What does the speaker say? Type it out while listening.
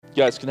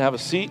You guys can have a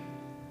seat.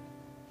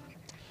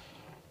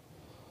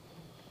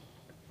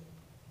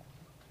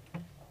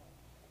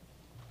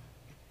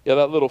 Yeah,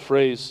 that little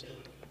phrase.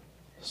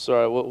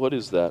 Sorry, what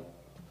is that?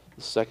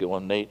 The second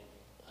one, Nate.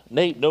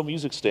 Nate, no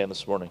music stand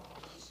this morning.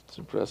 It's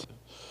impressive.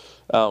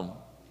 God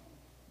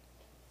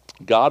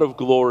of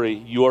glory,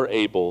 you are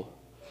able,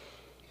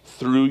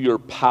 through your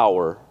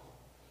power,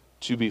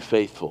 to be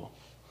faithful.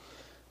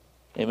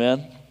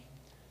 Amen?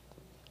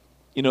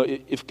 You know,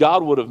 if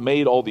God would have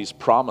made all these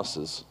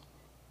promises,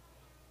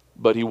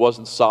 but he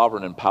wasn't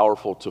sovereign and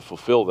powerful to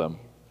fulfill them,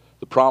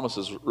 the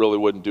promises really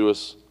wouldn't do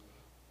us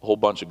a whole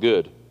bunch of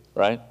good,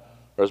 right?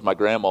 Or as my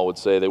grandma would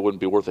say, they wouldn't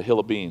be worth a hill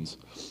of beans.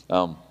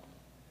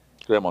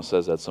 Grandma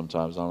says that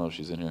sometimes. I don't know if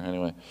she's in here.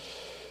 Anyway.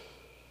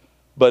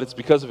 But it's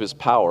because of his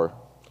power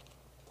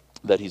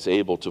that he's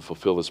able to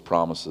fulfill his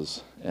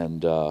promises.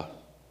 And,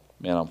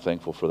 man, I'm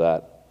thankful for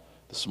that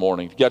this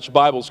morning. If you got your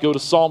Bibles, go to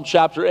Psalm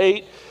chapter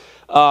 8.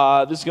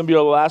 This is going to be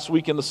our last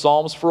week in the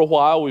Psalms for a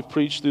while. We've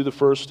preached through the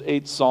first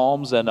 8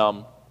 Psalms.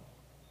 And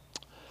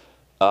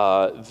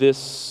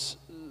this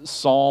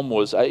psalm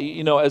was,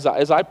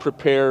 as I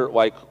prepare,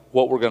 like,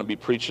 what we're going to be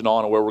preaching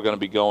on and where we're going to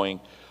be going,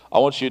 I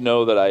want you to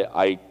know that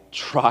I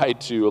try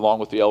to, along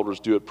with the elders,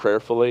 do it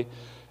prayerfully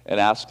and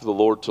ask the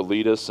Lord to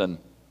lead us. And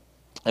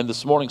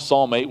this morning,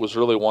 Psalm 8 was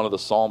really one of the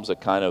psalms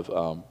that kind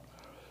of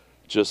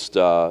just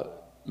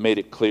made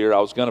it clear. I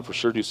was going to for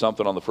sure do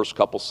something on the first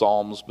couple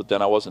psalms, but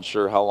then I wasn't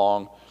sure how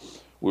long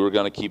we were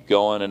going to keep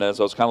going. And as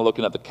I was kind of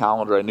looking at the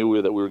calendar, I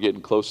knew that we were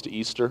getting close to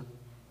Easter.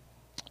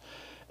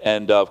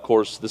 And of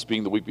course, this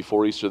being the week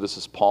before Easter, this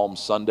is Palm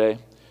Sunday.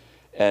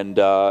 And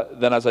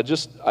then as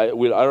I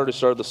already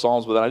started the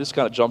Psalms, but then I just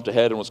kind of jumped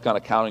ahead and was kind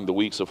of counting the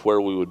weeks of where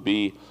we would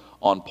be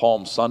on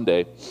Palm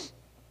Sunday.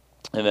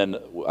 And then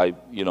I,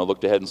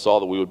 looked ahead and saw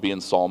that we would be in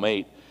Psalm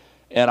 8.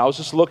 And I was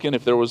just looking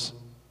if there was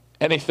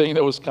anything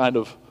that was kind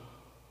of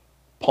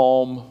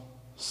Palm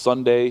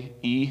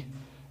Sunday-y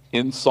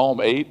in Psalm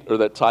 8 or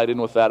that tied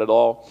in with that at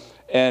all.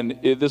 And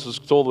this was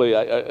totally,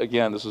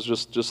 this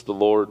was just the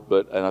Lord,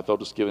 and I felt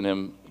just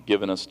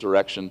giving us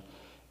direction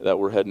that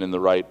we're heading in the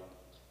right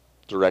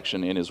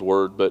direction in his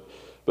word. But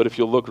if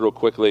you'll look real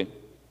quickly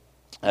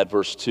at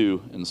verse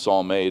 2 in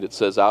Psalm 8, it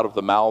says, out of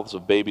the mouths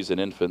of babies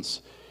and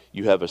infants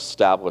you have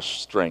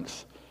established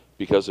strength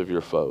because of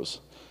your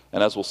foes.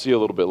 And as we'll see a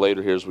little bit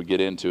later here as we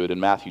get into it, in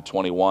Matthew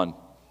 21,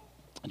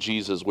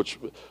 Jesus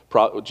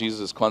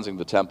is cleansing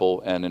the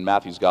temple, and in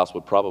Matthew's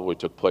gospel it probably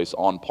took place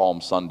on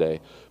Palm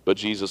Sunday, but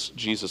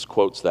Jesus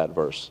quotes that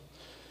verse.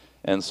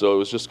 And so it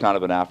was just kind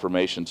of an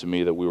affirmation to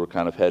me that we were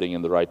kind of heading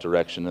in the right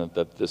direction, and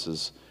that this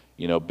has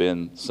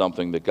been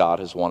something that God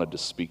has wanted to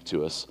speak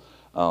to us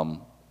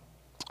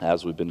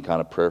as we've been kind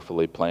of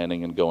prayerfully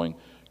planning and going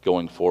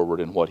forward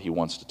in what he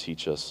wants to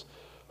teach us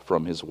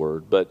from his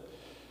word. But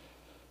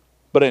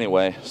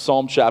anyway,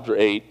 Psalm chapter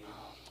 8,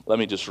 let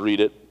me just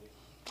read it.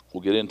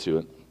 We'll get into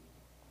it.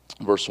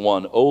 Verse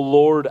 1, O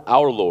Lord,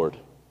 our Lord.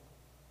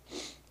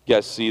 You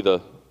guys see the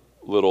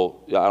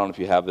little, I don't know if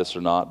you have this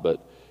or not,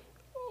 but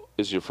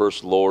is your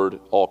first Lord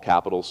all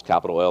capitals,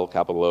 capital L,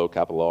 capital O,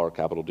 capital R,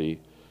 capital D.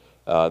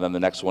 Then the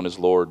next one is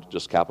Lord,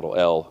 just capital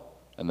L,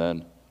 and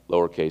then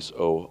lowercase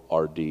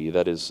O-R-D.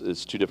 That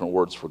is 2 different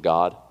words for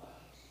God.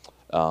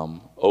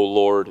 O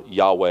Lord,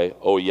 Yahweh,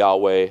 O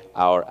Yahweh,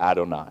 our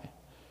Adonai.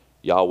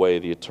 Yahweh,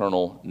 the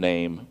eternal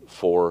name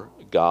for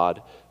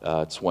God.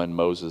 It's when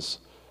Moses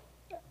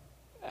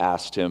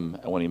asked him,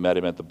 when he met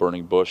him at the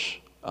burning bush,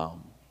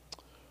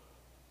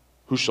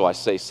 who shall I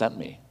say sent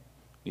me?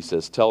 He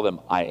says, tell them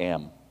I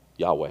am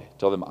Yahweh.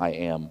 Tell them I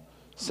am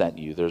sent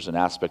you. There's an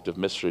aspect of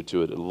mystery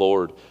to it.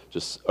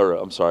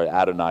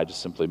 Adonai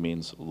just simply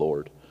means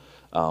Lord.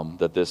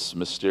 That this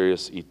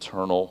mysterious,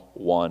 eternal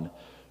one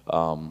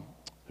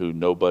who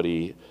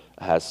nobody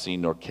has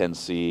seen nor can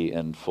see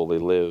and fully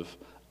live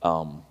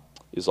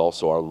is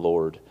also our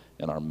Lord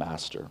and our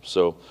Master.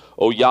 So,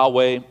 O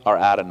Yahweh, our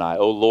Adonai,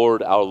 O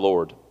Lord, our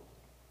Lord,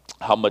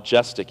 how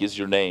majestic is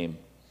your name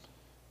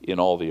in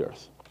all the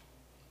earth.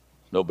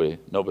 Nobody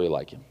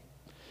like him.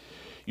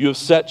 You have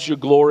set your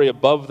glory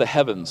above the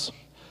heavens.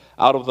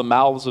 Out of the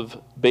mouths of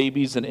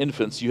babies and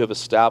infants you have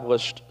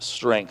established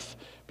strength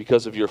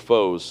because of your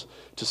foes,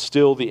 to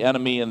still the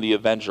enemy and the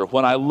avenger.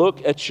 When I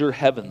look at your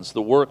heavens,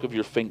 the work of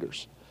your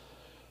fingers,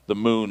 the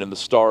moon and the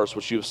stars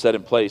which you have set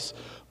in place,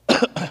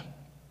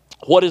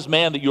 what is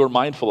man that you are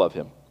mindful of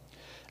him,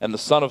 and the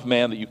son of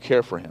man that you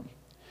care for him?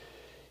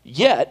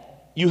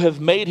 Yet you have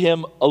made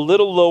him a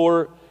little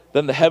lower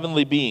than the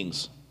heavenly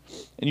beings,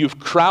 and you have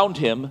crowned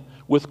him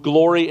with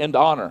glory and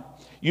honor.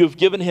 You have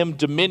given him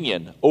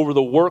dominion over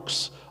the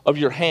works of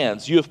your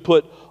hands. You have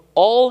put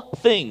all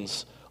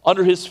things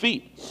under his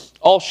feet,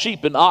 all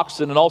sheep and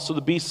oxen, and also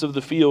the beasts of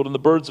the field, and the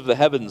birds of the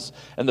heavens,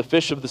 and the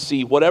fish of the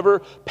sea, whatever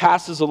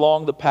passes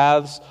along the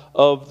paths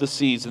of the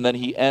seas. And then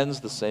he ends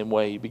the same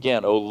way he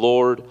began. O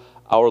Lord,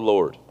 our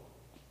Lord,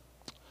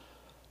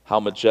 how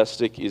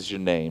majestic is your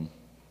name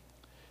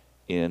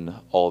in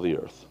all the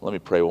earth. Let me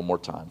pray one more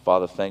time.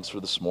 Father, thanks for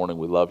this morning.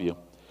 We love you.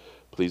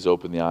 Please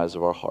open the eyes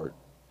of our heart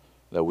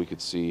that we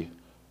could see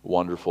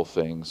wonderful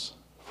things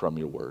from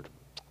your word.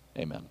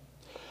 Amen.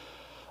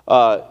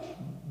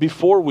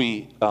 Before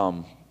we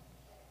kind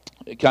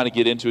of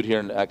get into it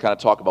here and kind of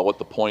talk about what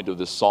the point of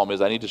this psalm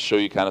is, I need to show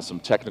you kind of some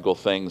technical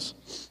things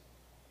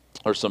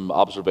or some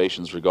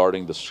observations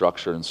regarding the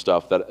structure and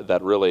stuff that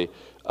really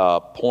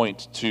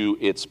point to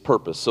its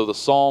purpose. So the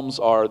psalms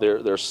are,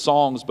 they're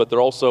songs, but they're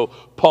also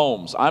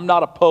poems. I'm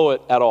not a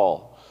poet at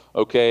all,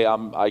 okay?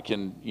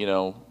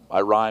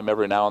 I rhyme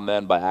every now and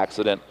then by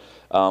accident,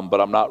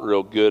 but I'm not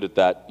real good at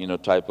that,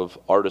 type of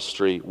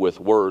artistry with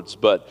words.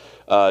 But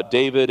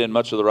David and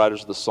much of the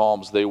writers of the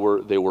Psalms, they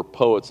were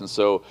poets. And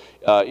so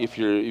if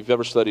you've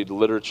ever studied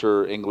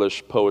literature,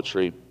 English,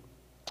 poetry,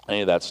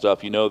 any of that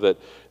stuff, you know that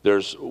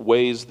there's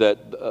ways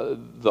that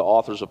the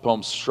authors of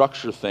poems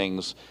structure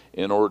things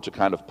in order to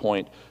kind of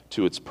point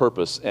to its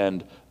purpose.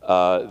 And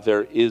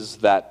there is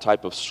that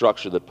type of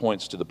structure that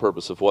points to the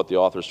purpose of what the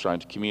author is trying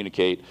to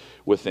communicate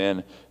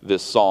within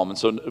this psalm. And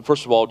so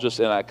first of all,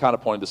 and I kind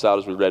of pointed this out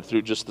as we read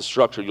through just the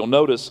structure. You'll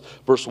notice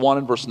verse 1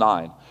 and verse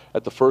 9.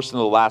 At the first and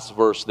the last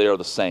verse, they are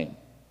the same.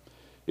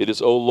 It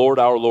is, O Lord,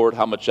 our Lord,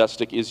 how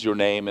majestic is your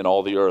name in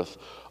all the earth.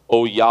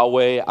 O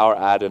Yahweh, our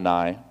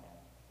Adonai,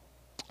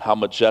 how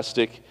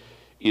majestic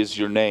is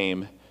your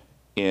name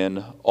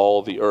in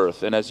all the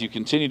earth. And as you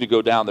continue to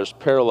go down, there's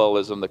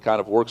parallelism that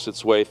kind of works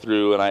its way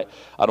through, and I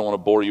don't want to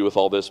bore you with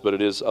all this, but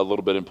it is a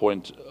little bit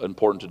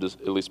important to just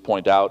at least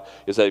point out,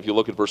 is that if you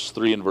look at verse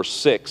 3 and verse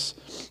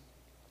 6,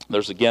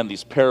 there's again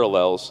these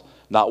parallels,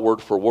 not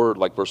word for word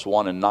like verse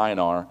 1 and 9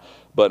 are,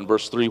 but in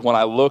verse 3, when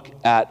I look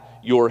at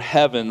your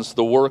heavens,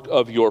 the work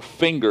of your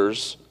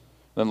fingers,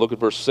 then look at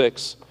verse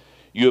 6,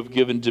 you have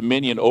given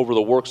dominion over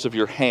the works of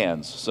your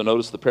hands. So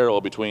notice the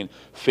parallel between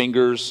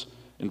fingers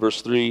in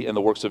verse 3 and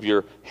the works of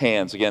your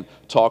hands. Again,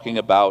 talking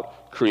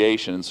about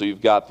creation. And so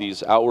you've got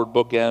these outward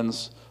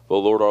bookends. O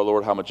Lord, our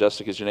Lord, how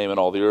majestic is your name in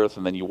all the earth.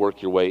 And then you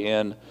work your way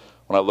in.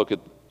 When I look at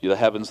the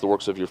heavens, the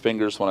works of your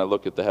fingers. When I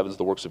look at the heavens,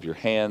 the works of your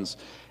hands.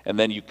 And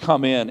then you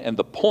come in, and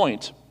the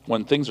point,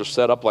 when things are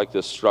set up like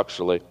this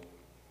structurally,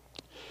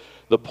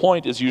 the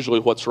point is usually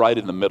what's right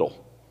in the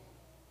middle.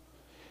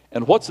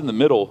 And what's in the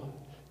middle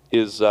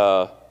is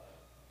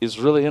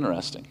really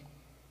interesting,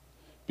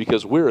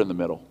 because we're in the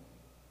middle.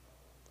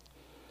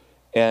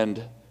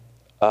 And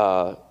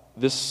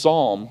this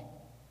psalm,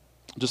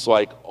 just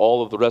like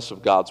all of the rest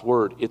of God's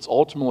word, it's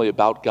ultimately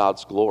about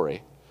God's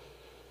glory.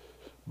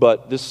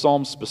 But this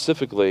psalm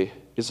specifically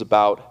is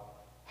about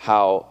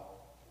how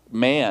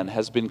man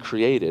has been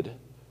created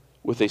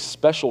with a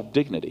special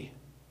dignity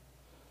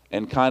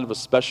and kind of a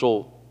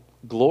special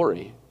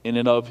glory in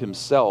and of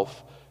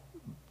himself,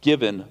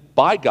 given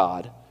by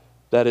God,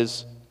 that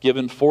is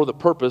given for the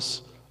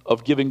purpose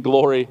of giving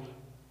glory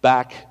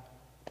back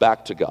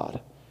to God.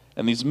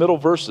 And these middle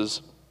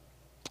verses,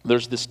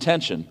 there's this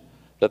tension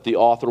that the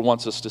author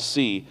wants us to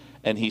see,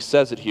 and he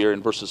says it here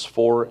in verses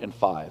 4 and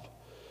 5.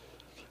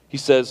 He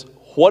says,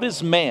 what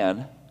is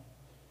man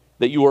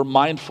that you are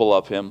mindful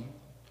of him,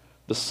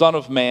 the Son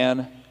of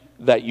Man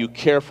that you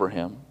care for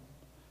him?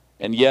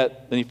 And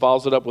yet, then he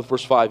follows it up with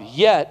verse 5,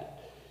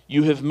 yet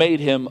you have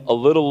made him a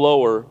little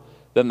lower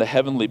than the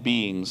heavenly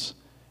beings,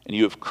 and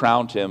you have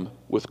crowned him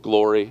with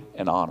glory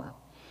and honor.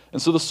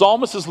 And so the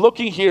psalmist is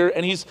looking here,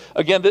 and he's,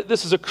 again,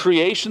 this is a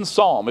creation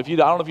psalm. I don't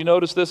know if you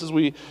noticed this as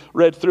we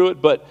read through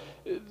it, but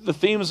the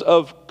themes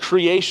of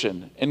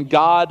creation and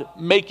God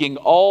making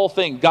all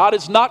things. God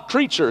is not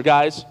creature,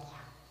 guys.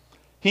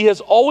 He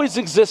has always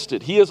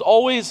existed. He has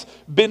always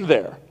been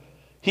there.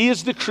 He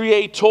is the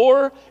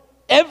creator.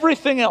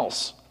 Everything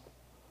else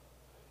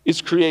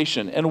is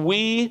creation. And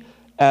we,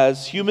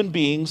 as human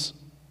beings,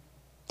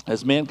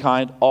 as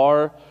mankind,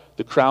 are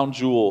the crown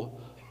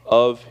jewel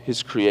of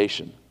his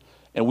creation.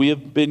 And we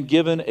have been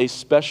given a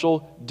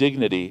special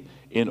dignity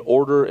in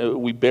order,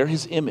 we bear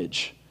his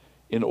image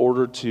in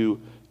order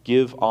to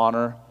give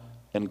honor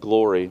and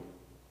glory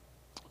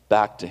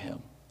back to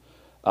him.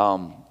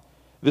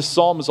 This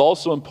psalm is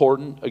also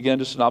important. Again,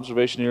 just an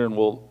observation here, and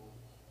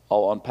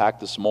I'll unpack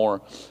this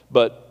more.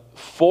 But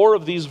 4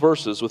 of these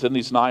verses, within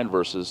these 9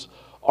 verses,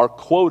 are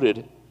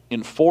quoted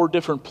in 4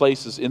 different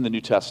places in the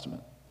New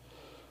Testament.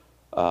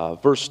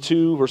 Verse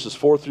 2, verses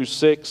 4 through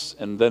 6,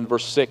 and then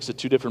verse 6 at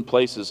 2 different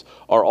places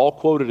are all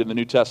quoted in the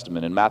New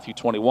Testament. In Matthew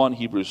 21,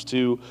 Hebrews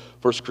 2,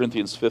 1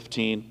 Corinthians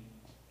 15,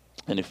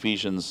 and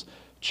Ephesians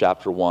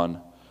chapter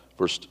 1,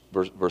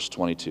 verse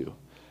 22.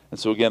 And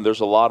so again, there's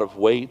a lot of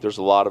weight, there's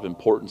a lot of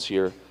importance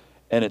here,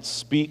 and it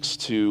speaks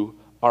to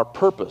our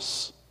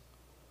purpose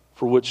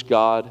for which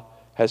God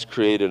has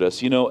created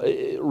us.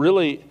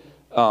 Really,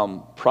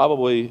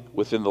 probably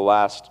within the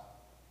last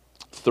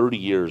 30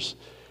 years,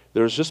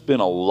 there's just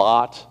been a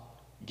lot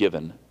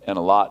given and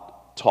a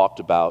lot talked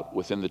about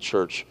within the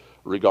church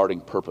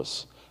regarding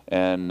purpose.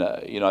 And,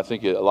 I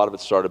think a lot of it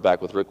started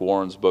back with Rick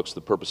Warren's books,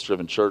 The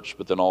Purpose-Driven Church,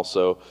 but then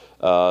also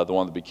the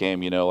one that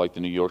became, like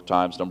the New York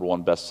Times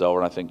 #1 bestseller,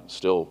 and I think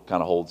still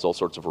kind of holds all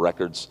sorts of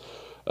records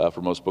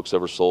for most books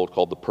ever sold,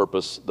 called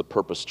The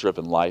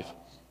Purpose-Driven Life.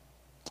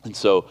 And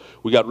so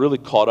we got really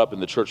caught up in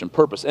the church and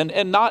purpose. And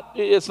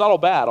it's not all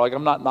bad. Like,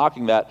 I'm not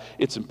knocking that.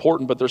 It's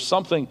important. But there's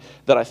something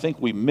that I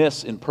think we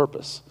miss in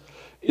purpose,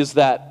 is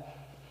that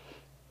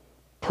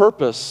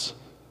purpose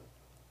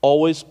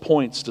always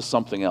points to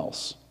something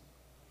else.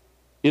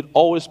 It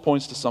always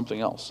points to something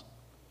else.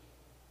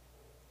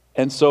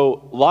 And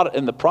so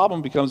and the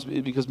problem becomes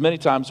because many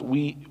times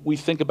we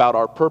think about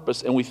our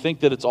purpose and we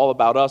think that it's all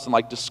about us, and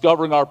like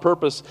discovering our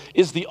purpose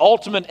is the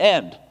ultimate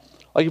end.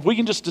 Like, if we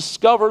can just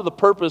discover the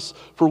purpose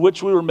for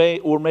which we were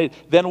made,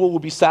 then we will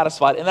be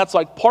satisfied. And that's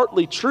like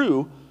partly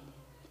true,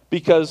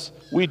 because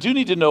we do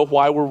need to know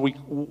why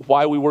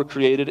we were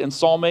created, and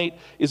Psalm 8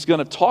 is going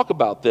to talk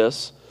about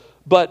this.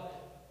 But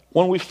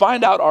when we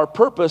find out our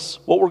purpose,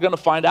 what we're going to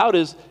find out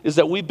is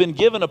that we've been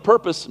given a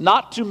purpose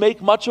not to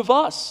make much of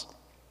us.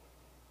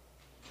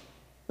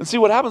 And see,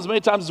 what happens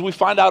many times is we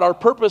find out our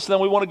purpose, and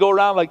then we want to go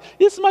around like,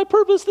 this is my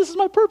purpose, this is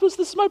my purpose,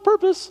 this is my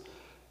purpose.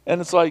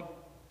 And it's like,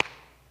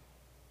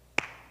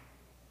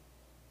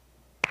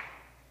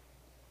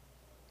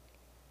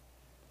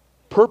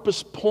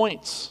 purpose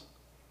points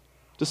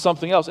to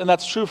something else. And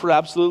that's true for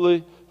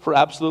absolutely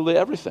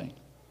everything.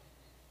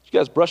 Did you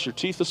guys brush your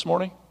teeth this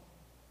morning?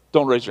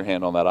 Don't raise your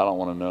hand on that. I don't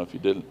want to know if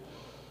you didn't.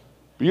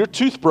 But your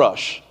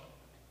toothbrush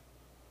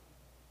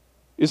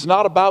is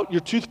not about your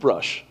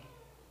toothbrush.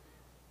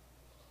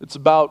 It's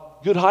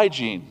about good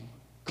hygiene,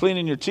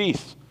 cleaning your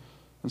teeth.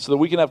 And so that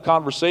we can have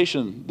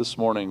conversation this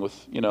morning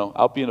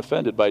without being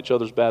offended by each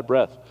other's bad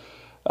breath.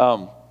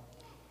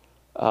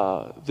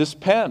 This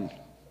pen,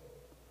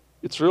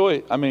 it's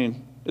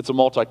a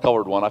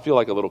multicolored one. I feel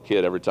like a little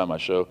kid every time I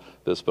show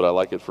this, but I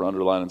like it for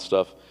underlining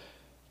stuff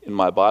in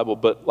my Bible.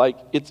 But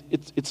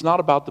it's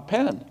not about the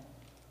pen.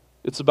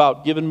 It's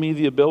about giving me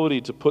the ability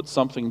to put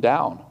something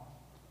down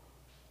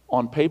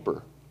on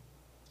paper.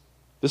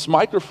 This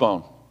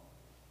microphone,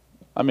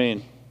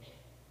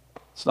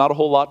 it's not a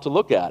whole lot to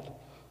look at.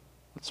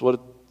 It's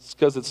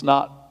because it's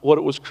not what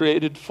it was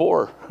created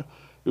for.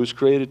 It was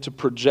created to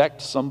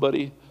project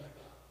somebody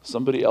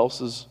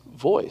else's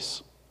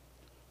voice.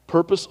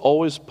 Purpose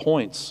always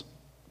points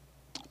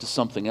to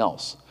something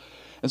else.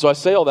 And so I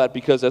say all that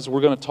because as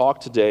we're going to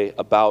talk today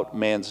about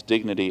man's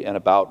dignity and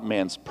about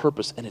man's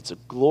purpose, and it's a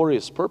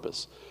glorious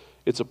purpose.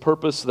 It's a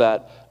purpose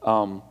that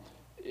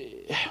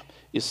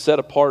is set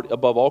apart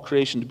above all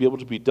creation to be able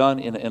to be done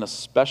in a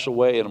special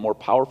way, in a more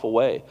powerful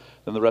way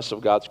than the rest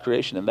of God's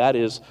creation. And that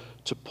is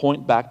to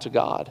point back to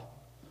God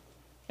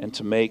and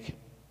to make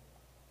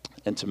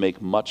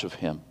much of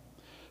Him.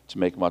 To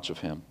make much of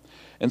Him.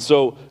 And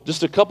so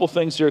just a couple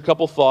things here, a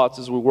couple thoughts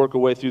as we work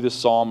our way through this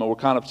psalm, and we'll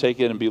kind of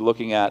take it and be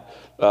looking at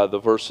the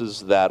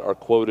verses that are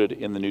quoted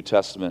in the New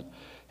Testament,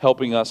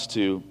 helping us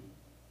to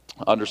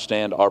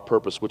understand our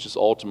purpose, which is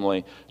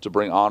ultimately to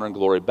bring honor and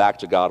glory back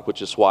to God,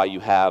 which is why you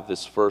have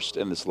this first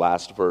and this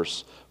last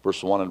verse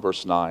 1 and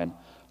verse 9.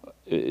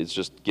 It's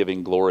just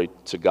giving glory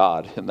to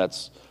God, and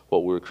that's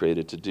what we were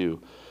created to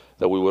do.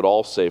 That we would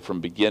all say from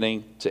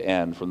beginning to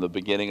end, from the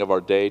beginning of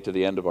our day to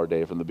the end of our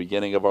day, from the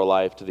beginning of our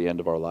life to the end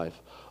of our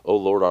life, O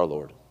Lord, our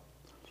Lord,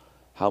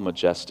 how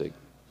majestic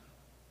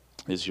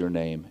is your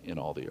name in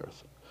all the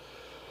earth.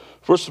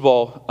 First of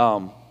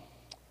all,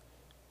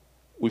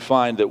 we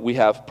find that we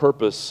have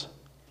purpose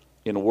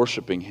in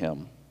worshiping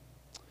Him.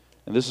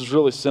 And this is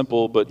really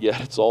simple, but yet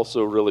it's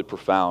also really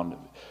profound.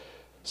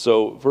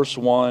 So verse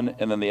 1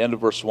 and then the end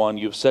of verse 1,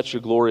 you have set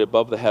your glory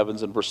above the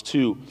heavens. And verse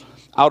 2,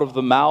 out of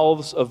the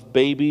mouths of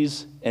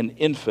babies and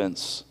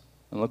infants.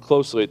 And look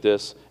closely at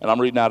this, and I'm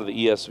reading out of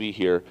the ESV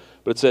here,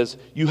 but it says,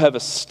 you have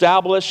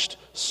established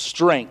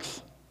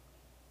strength.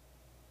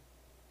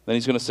 Then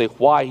he's going to say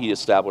why He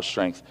established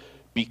strength.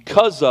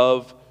 Because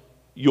of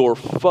your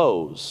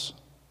foes,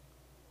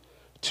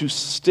 to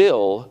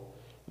still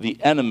the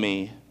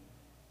enemy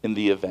and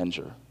the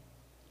avenger.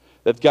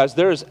 That, guys,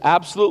 there is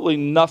absolutely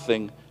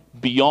nothing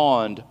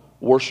beyond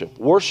worship.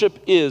 Worship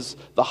is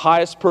the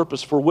highest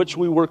purpose for which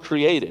we were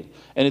created.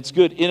 And it's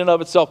good in and of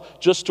itself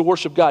just to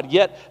worship God.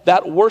 Yet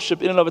that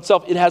worship in and of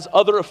itself, it has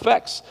other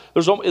effects.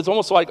 It's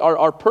almost like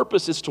our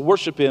purpose is to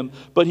worship Him,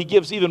 but He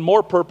gives even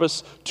more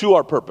purpose to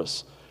our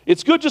purpose.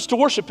 It's good just to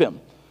worship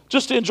Him,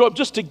 just to enjoy Him,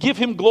 just to give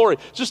Him glory,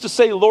 just to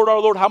say, Lord, our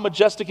Lord, how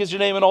majestic is your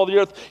name in all the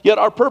earth. Yet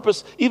our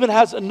purpose even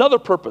has another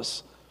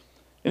purpose.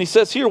 And He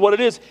says here what it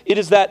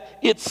is that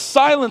it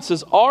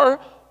silences our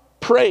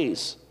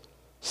praise,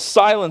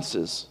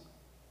 silences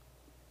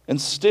and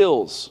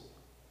stills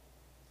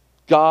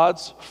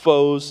God's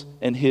foes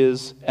and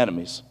His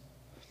enemies.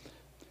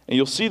 And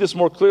you'll see this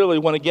more clearly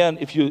when, again,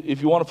 if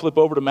you want to flip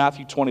over to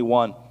Matthew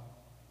 21,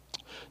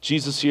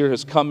 Jesus here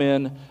has come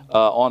in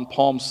on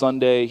Palm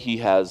Sunday. He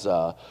has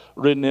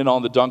ridden in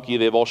on the donkey.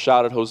 They've all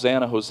shouted,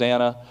 Hosanna,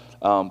 Hosanna.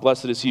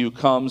 Blessed is He who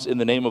comes in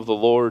the name of the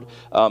Lord.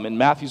 In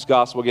Matthew's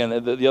gospel, again,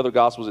 the other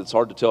gospels, it's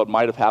hard to tell. It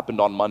might have happened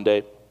on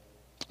Monday,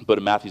 but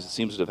in Matthew's, it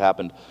seems to have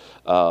happened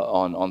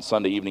on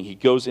Sunday evening. He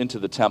goes into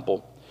the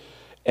temple,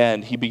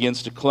 and He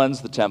begins to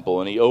cleanse the temple,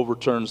 and He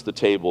overturns the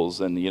tables.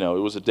 And, it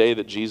was a day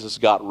that Jesus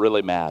got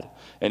really mad.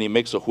 And He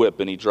makes a whip,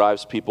 and He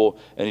drives people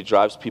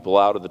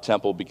out of the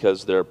temple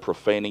because they're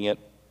profaning it.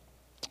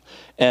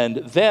 And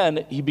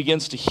then he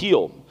begins to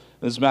heal.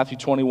 This is Matthew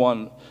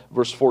 21,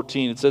 verse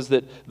 14. It says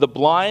that the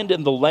blind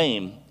and the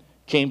lame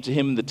came to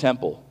him in the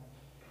temple,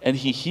 and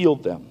he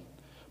healed them.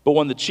 But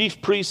when the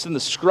chief priests and the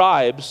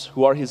scribes,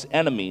 who are his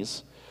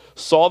enemies,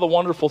 saw the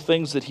wonderful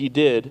things that he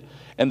did,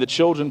 and the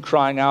children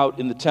crying out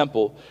in the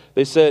temple,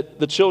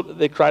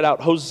 they cried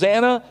out,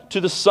 "Hosanna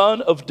to the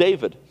Son of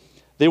David."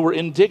 They were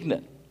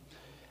indignant.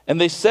 And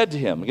they said to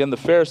him, again, the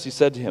Pharisees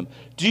said to him,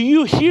 "Do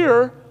you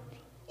hear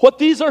what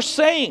these are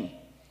saying?"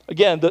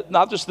 Again,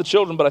 not just the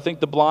children, but I think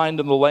the blind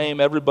and the lame,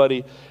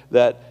 everybody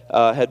that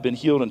had been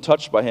healed and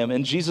touched by him.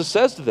 And Jesus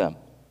says to them,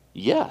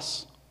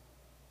 "Yes,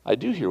 I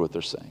do hear what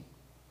they're saying."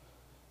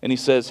 And he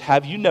says,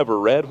 "Have you never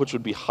read," which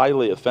would be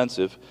highly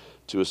offensive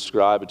to a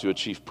scribe and to a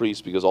chief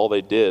priest, because all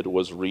they did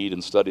was read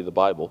and study the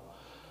Bible.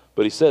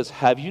 But he says,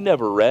 "Have you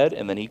never read?"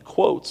 And then he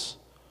quotes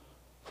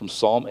from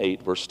Psalm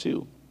 8, verse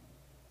 2.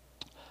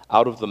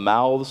 "Out of the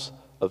mouths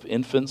of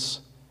infants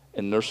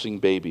and nursing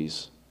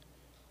babies,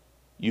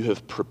 you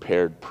have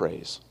prepared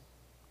praise."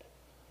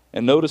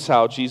 And notice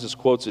how Jesus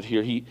quotes it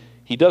here.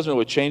 He doesn't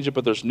really change it,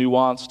 but there's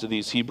nuance to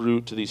these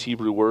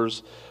Hebrew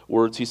words.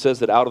 He says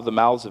that out of the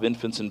mouths of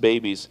infants and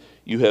babies,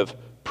 you have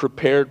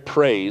prepared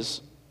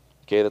praise.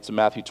 Okay, that's in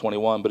Matthew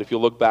 21. But if you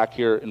look back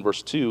here in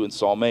verse 2 in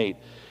Psalm 8,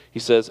 he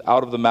says,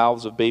 out of the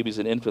mouths of babies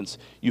and infants,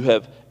 you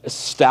have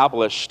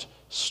established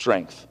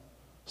strength.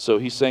 So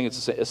he's saying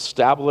it's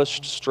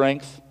established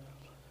strength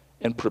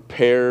and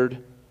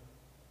prepared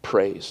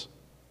praise.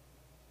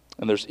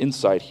 And there's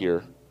insight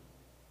here,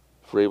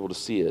 if we're able to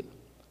see it,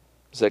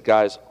 is that,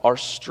 guys, our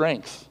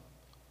strength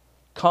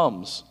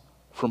comes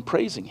from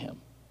praising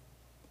him.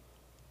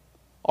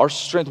 Our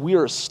strength, we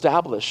are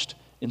established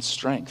in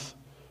strength.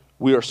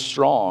 We are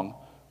strong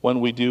when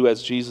we do,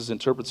 as Jesus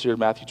interprets here in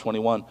Matthew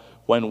 21,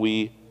 when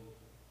we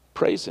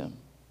praise him,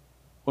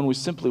 when we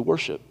simply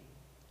worship.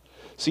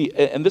 See,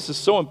 and this is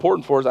so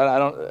important for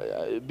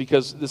us,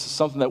 because this is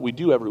something that we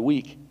do every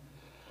week.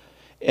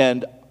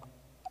 And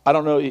I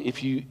don't know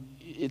if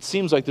it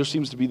seems like there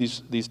seems to be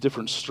these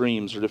different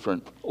streams or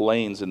different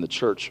lanes in the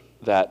church,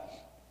 that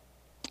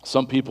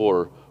some people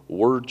are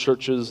word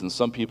churches and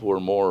some people are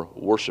more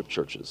worship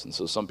churches. And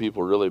so some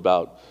people are really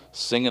about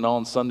singing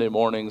on Sunday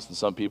mornings and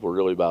some people are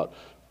really about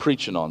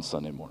preaching on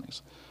Sunday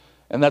mornings.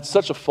 And that's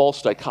such a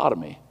false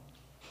dichotomy.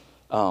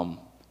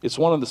 It's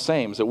one and the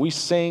same, is that we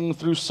sing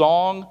through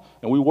song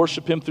and we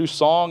worship him through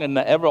song, and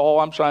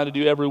all I'm trying to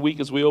do every week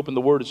as we open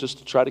the Word is just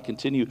to try to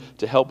continue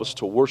to help us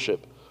to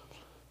worship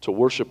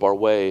our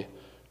way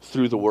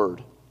through the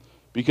Word.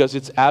 Because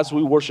it's as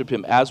we worship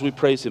him, as we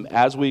praise him,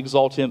 as we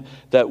exalt him,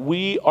 that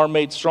we are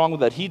made strong,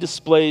 that he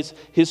displays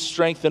his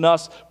strength in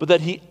us, but that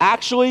he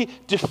actually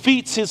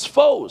defeats his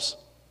foes.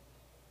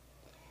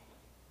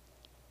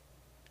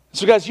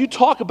 So guys, you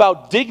talk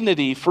about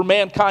dignity for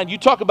mankind. You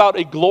talk about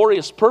a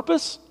glorious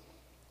purpose.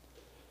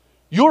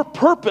 Your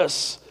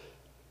purpose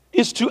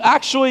is to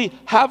actually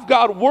have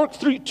God work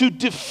through to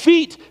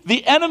defeat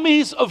the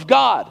enemies of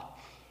God.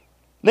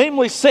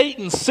 Namely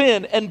Satan,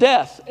 sin, and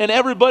death, and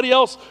everybody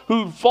else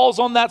who falls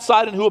on that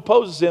side and who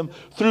opposes him,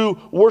 through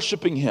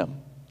worshiping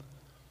him.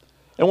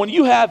 And when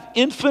you have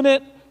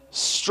infinite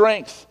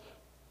strength,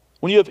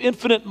 when you have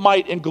infinite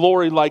might and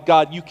glory like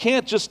God, you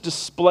can't just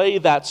display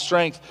that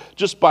strength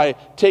just by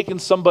taking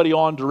somebody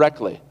on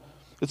directly.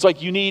 It's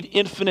like you need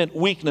infinite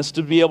weakness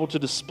to be able to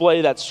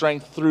display that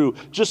strength through,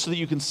 just so that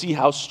you can see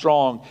how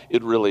strong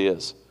it really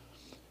is.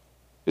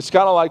 It's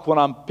kind of like when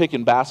I'm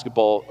picking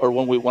basketball, or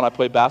when I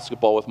play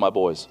basketball with my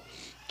boys.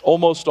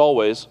 Almost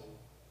always,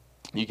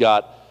 you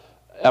got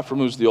Ephraim,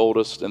 who's the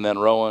oldest, and then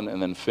Rowan,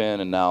 and then Finn,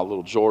 and now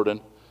little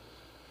Jordan.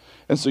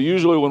 And so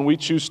usually when we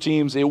choose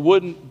teams, it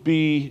wouldn't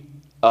be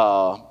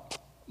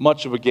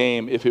much of a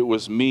game if it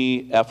was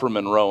me, Ephraim,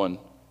 and Rowan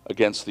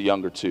against the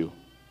younger two.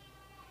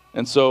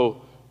 And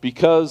so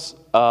because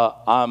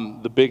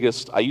I'm the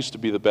biggest, I used to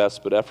be the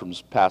best, but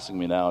Ephraim's passing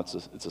me now.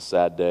 It's a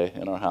sad day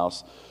in our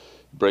house.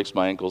 Breaks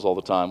my ankles all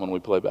the time when we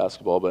play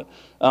basketball.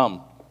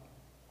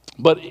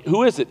 But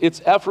who is it?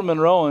 It's Ephraim and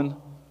Rowan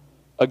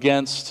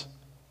against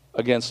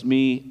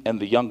me and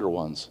the younger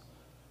ones.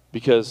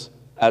 Because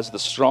as the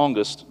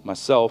strongest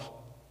myself,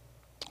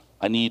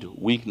 I need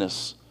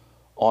weakness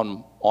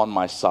on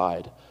my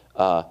side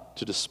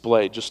to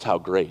display just how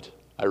great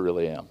I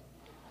really am.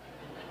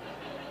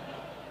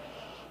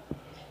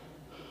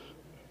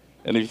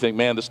 And if you think,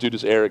 man, this dude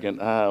is arrogant,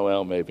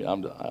 well, maybe.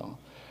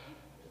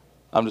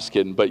 I'm just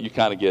kidding, but you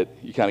kind of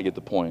get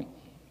the point.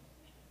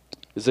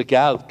 Is that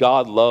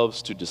God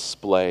loves to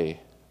display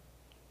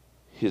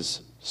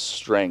his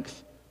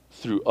strength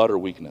through utter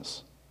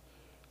weakness,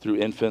 through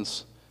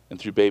infants and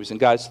through babies. And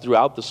guys,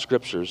 throughout the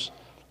scriptures,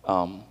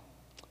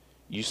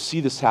 you see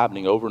this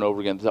happening over and over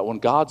again, that when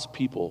God's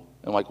people,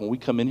 and like when we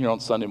come in here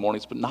on Sunday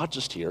mornings, but not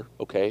just here,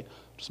 okay?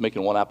 Just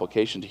making one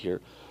application to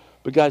here.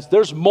 But guys,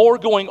 there's more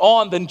going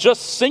on than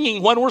just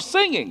singing when we're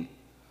singing.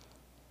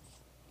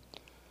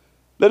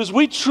 That is,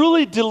 we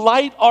truly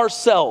delight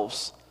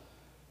ourselves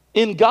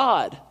in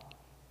God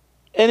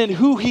and in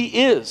who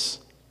he is.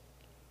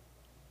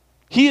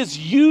 He is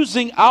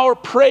using our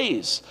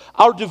praise,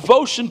 our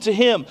devotion to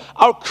Him,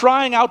 our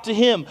crying out to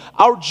Him,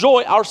 our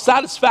joy, our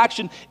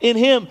satisfaction in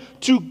Him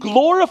to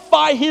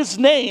glorify His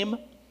name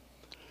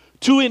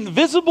to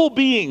invisible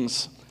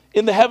beings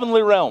in the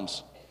heavenly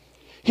realms.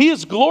 He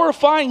is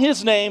glorifying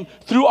His name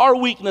through our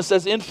weakness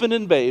as infant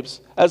and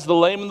babes, as the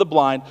lame and the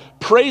blind,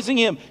 praising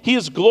Him. He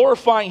is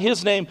glorifying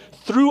His name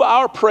through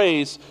our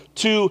praise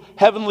to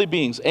heavenly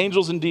beings,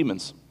 angels and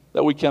demons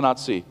that we cannot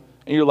see.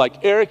 And you're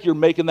like, Eric, you're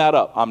making that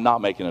up. I'm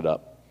not making it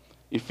up.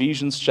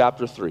 Ephesians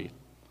chapter 3,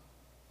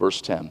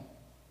 verse 10.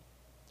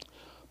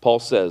 Paul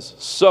says,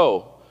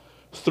 so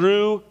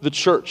through the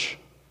church,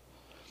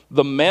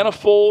 the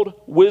manifold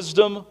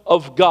wisdom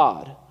of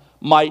God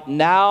might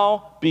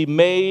now be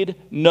made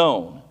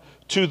known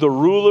to the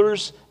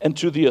rulers and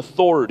to the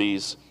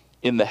authorities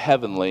in the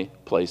heavenly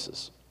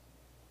places.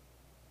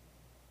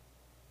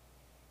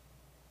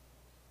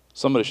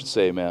 Somebody should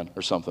say amen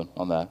or something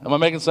on that. Am I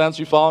making sense?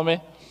 You follow me?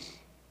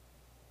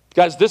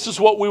 Guys, this is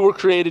what we were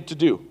created to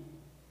do.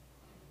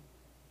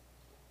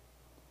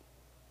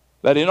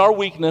 That in our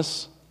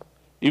weakness,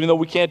 even though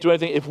we can't do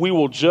anything, if we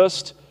will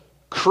just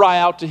cry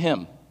out to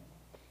Him,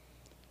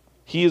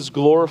 He is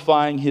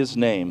glorifying His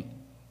name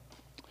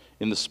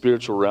in the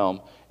spiritual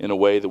realm in a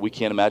way that we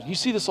can't imagine. You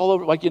see this all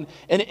over, and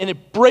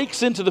it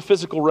breaks into the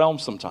physical realm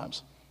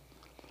sometimes.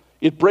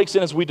 It breaks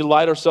in as we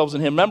delight ourselves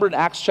in Him. Remember in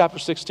Acts chapter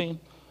 16,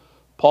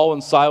 Paul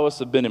and Silas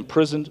have been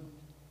imprisoned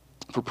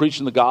for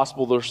preaching the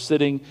gospel. They're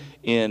sitting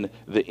in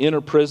the inner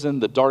prison,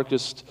 the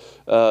darkest,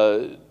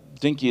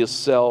 dinkiest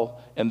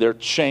cell, and they're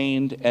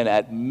chained. And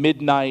at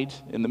midnight,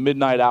 in the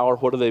midnight hour,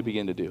 what do they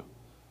begin to do?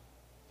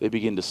 They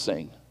begin to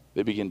sing.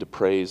 They begin to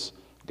praise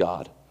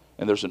God.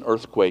 And there's an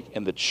earthquake,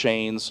 and the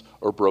chains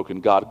are broken.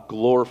 God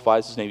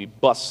glorifies His name. He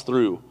busts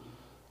through,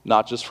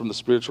 not just from the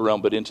spiritual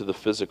realm, but into the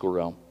physical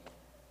realm,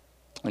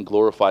 and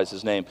glorifies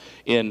His name.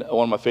 In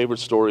one of my favorite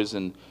stories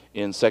in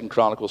 2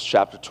 Chronicles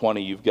chapter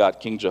 20, you've got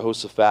King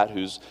Jehoshaphat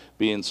who's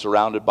being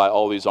surrounded by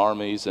all these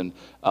armies. And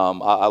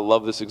I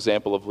love this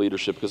example of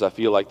leadership because I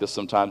feel like this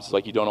sometimes. It's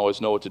like you don't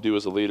always know what to do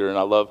as a leader. And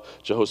I love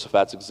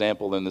Jehoshaphat's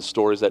example in this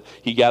story is that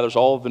he gathers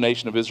all of the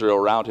nation of Israel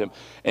around him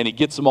and he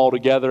gets them all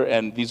together.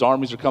 And these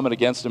armies are coming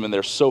against him and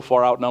they're so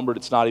far outnumbered.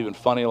 It's not even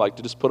funny. Like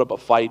to just put up a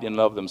fight in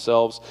and of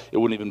themselves, it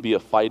wouldn't even be a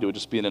fight. It would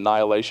just be an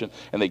annihilation.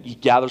 And he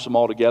gathers them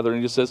all together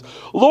and he just says,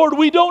 Lord,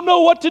 we don't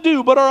know what to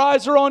do, but our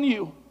eyes are on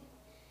you.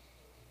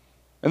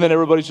 And then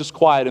everybody's just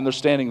quiet, and they're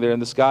standing there, and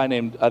this guy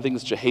named, I think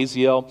it's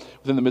Jehaziel,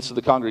 within the midst of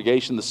the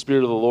congregation, the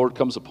Spirit of the Lord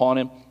comes upon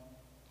him,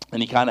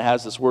 and he kind of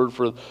has this word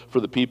for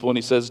the people, and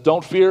he says,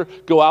 don't fear,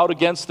 go out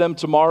against them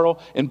tomorrow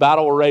in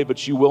battle array,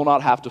 but you will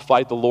not have to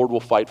fight, the Lord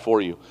will fight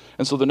for you.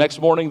 And so the next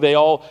morning, they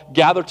all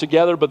gather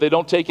together, but they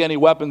don't take any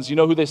weapons. You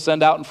know who they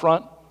send out in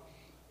front?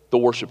 The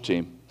worship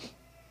team.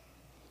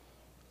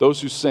 Those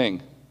who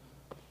sing,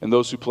 and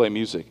those who play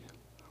music.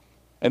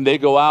 And they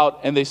go out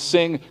and they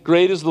sing,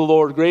 great is the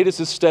Lord, great is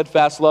His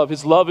steadfast love.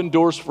 His love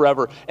endures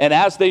forever. And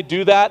as they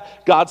do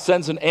that, God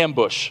sends an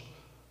ambush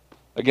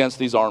against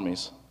these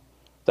armies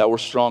that were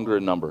stronger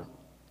in number.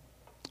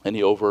 And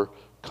He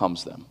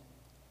overcomes them.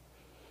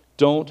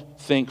 Don't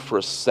think for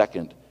a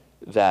second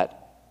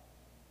that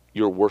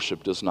your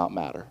worship does not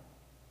matter.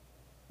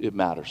 It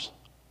matters.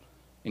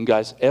 And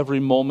guys, every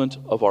moment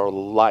of our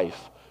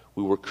life,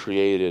 we were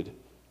created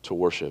to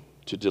worship,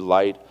 to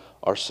delight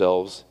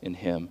ourselves in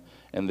Him.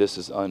 And this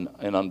is an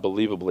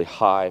unbelievably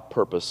high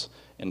purpose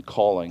and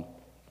calling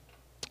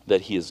that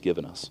He has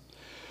given us.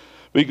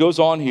 But he goes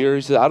on here,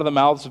 he says, out of the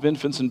mouths of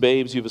infants and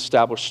babes you've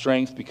established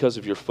strength because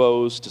of your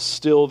foes to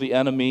still the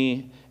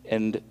enemy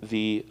and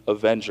the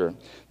avenger.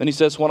 Then he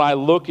says, when I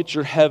look at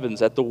your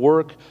heavens, at the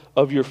work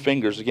of your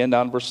fingers, again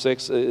down in verse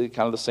 6, kind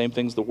of the same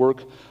things, the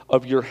work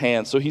of your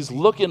hands. So he's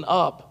looking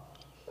up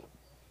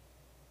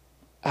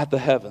at the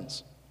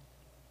heavens.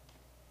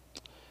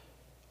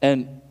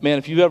 And man,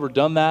 if you've ever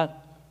done that,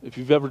 if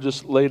you've ever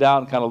just laid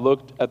out and kind of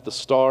looked at the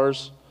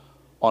stars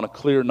on a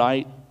clear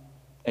night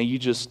and you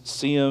just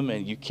see them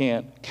and you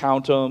can't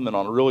count them, and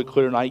on a really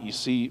clear night you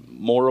see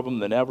more of them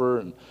than ever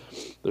and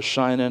they're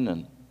shining,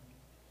 and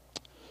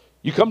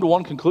you come to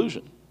one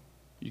conclusion.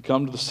 You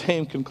come to the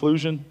same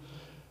conclusion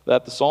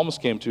that the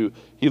psalmist came to.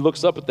 He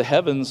looks up at the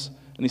heavens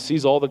and he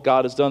sees all that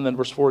God has done. Then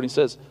verse 4, and he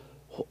says,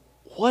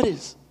 what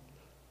is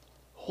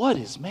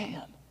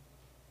man?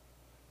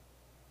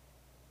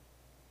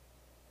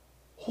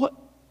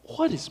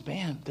 What is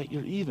man that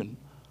you're even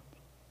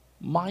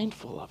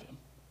mindful of him?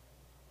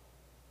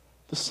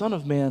 The Son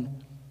of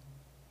Man,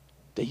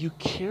 that you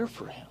care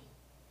for him.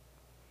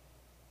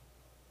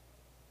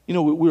 You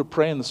know, we were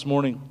praying this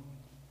morning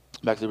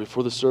back there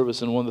before the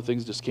service, and one of the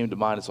things that just came to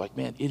mind is like,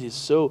 man, it's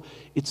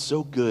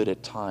so good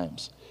at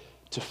times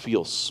to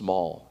feel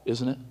small,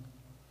 isn't it?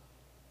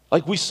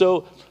 Like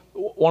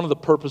one of the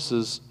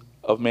purposes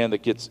of man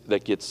that gets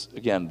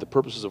again, the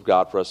purposes of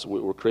God for us,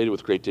 we're created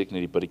with great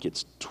dignity, but it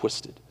gets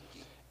twisted.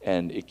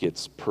 And it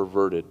gets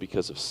perverted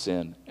because of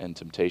sin and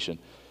temptation.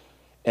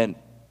 And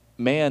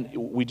man,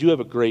 we do have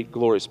a great,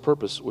 glorious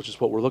purpose, which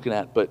is what we're looking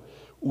at. But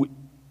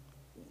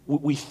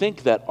we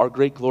think that our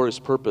great, glorious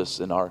purpose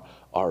and our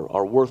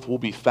our worth will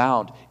be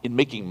found in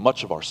making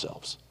much of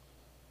ourselves,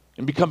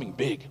 in becoming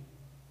big,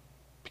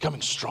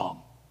 becoming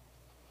strong.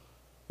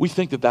 We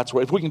think that that's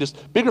where, if we can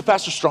just bigger,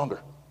 faster, stronger,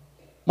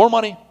 more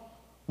money,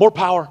 more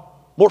power,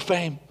 more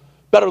fame,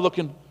 better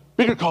looking,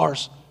 bigger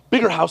cars,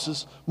 bigger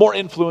houses, more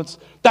influence,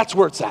 that's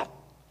where it's at.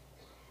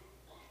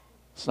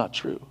 It's not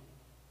true.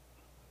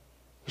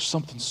 There's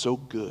something so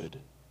good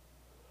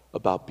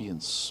about being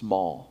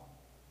small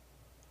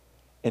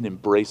and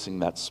embracing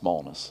that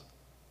smallness.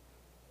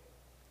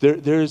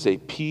 There is a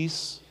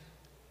peace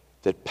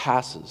that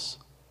passes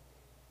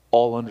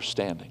all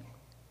understanding.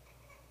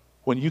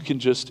 When you can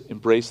just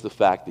embrace the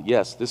fact that,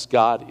 yes, this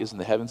God is in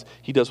the heavens.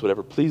 He does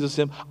whatever pleases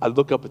him. I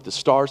look up at the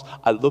stars.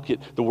 I look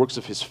at the works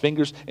of his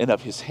fingers and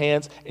of his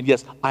hands. And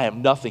yes, I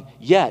am nothing.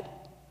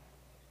 Yet,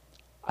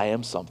 I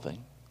am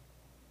something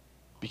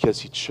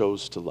because he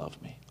chose to love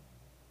me.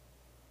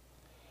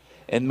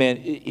 And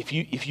man, if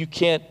you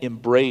can't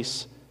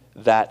embrace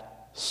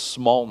that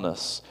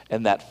smallness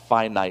and that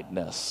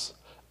finiteness,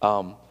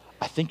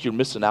 I think you're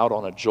missing out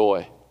on a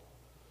joy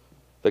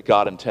that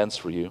God intends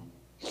for you.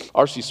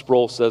 R.C.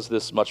 Sproul says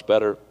this much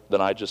better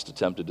than I just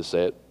attempted to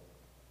say it.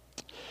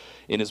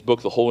 In his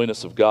book, The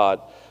Holiness of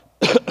God,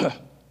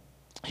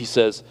 he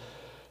says,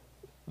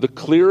 the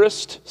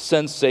clearest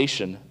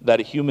sensation that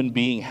a human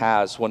being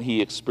has when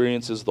he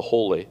experiences the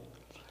holy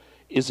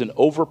is an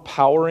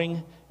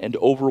overpowering and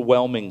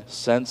overwhelming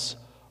sense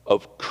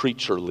of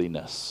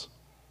creatureliness.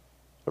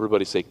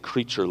 Everybody say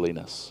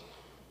creatureliness.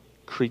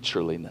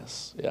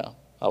 Creatureliness. Yeah,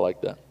 I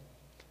like that.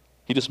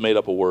 He just made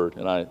up a word,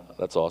 and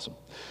that's awesome.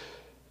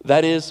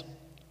 That is,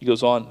 he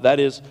goes on, that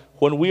is,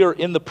 when we are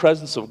in the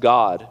presence of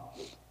God,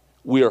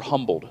 we are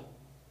humbled,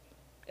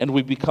 and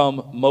we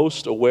become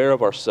most aware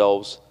of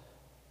ourselves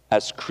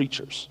as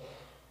creatures.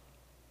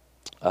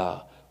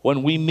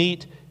 When we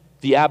meet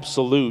the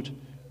absolute,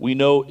 we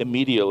know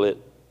immediately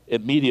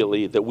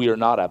that we are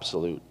not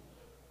absolute.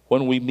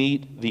 When we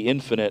meet the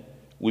infinite,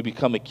 we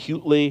become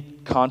acutely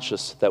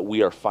conscious that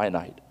we are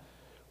finite.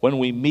 When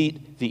we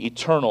meet the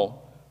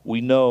eternal,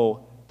 we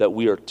know that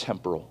we are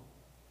temporal.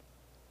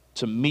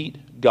 To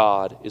meet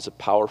God is a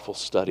powerful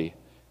study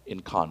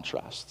in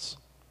contrasts.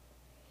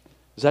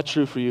 Is that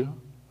true for you?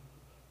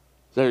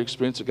 Is that your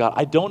experience of God?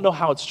 I don't know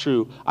how it's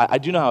true. I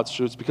do know how it's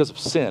true. It's because of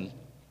sin.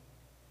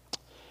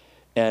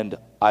 And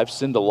I've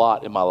sinned a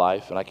lot in my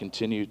life, and I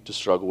continue to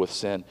struggle with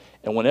sin.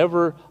 And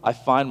whenever I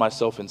find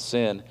myself in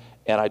sin,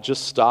 and I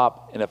just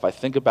stop, and if I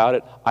think about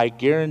it, I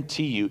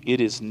guarantee you it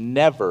is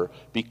never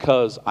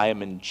because I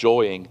am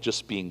enjoying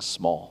just being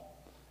small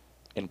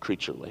and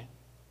creaturely.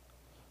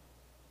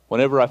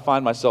 Whenever I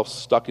find myself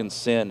stuck in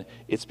sin,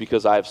 it's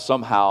because I have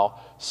somehow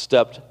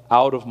stepped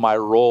out of my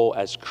role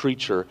as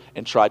creature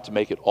and tried to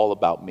make it all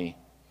about me.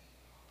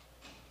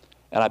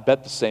 And I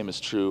bet the same is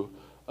true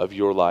of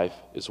your life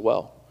as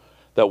well.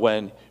 That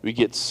when we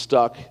get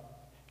stuck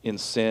in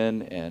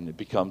sin and it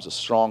becomes a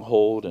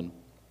stronghold and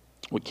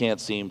we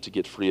can't seem to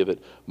get free of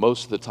it,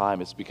 most of the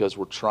time it's because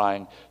we're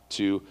trying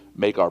to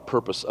make our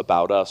purpose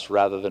about us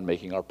rather than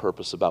making our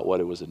purpose about what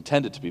it was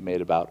intended to be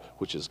made about,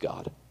 which is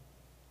God.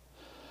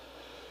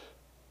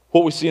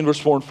 What we see in verse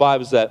 4 and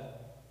 5 is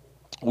that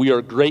we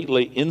are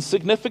greatly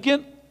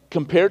insignificant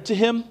compared to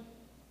him,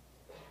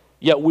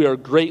 yet we are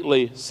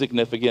greatly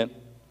significant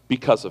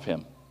because of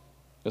him.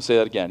 I'll say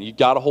that again. You've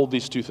got to hold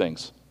these two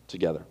things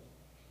together.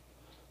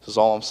 This is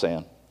all I'm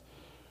saying.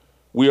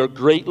 We are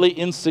greatly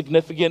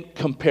insignificant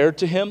compared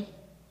to him,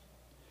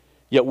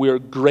 yet we are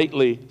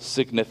greatly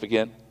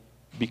significant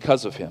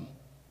because of him.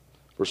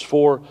 Verse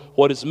 4,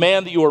 what is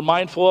man that you are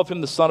mindful of him,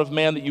 the Son of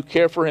Man that you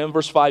care for him?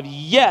 Verse 5,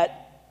 yet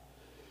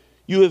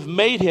you have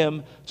made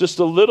him just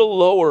a little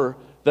lower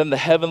than the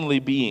heavenly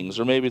beings,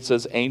 or maybe it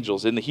says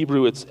angels. In the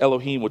Hebrew, it's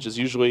Elohim, which is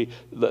usually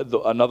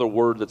another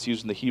word that's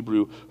used in the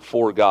Hebrew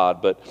for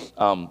God, but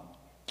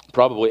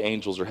probably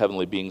angels or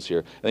heavenly beings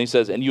here. And he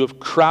says, and you have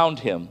crowned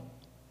him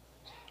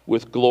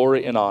with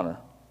glory and honor.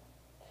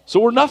 So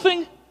we're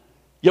nothing,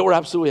 yet we're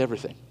absolutely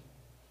everything.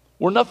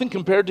 We're nothing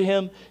compared to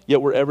him,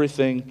 yet we're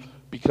everything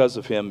because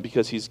of him,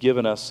 because he's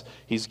given us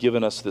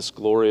this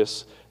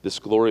glorious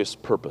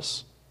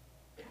purpose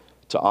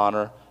to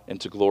honor and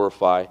to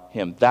glorify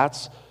him.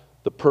 That's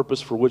the purpose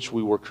for which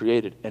we were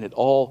created, and it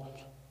all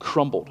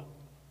crumbled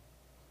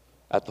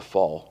at the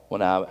fall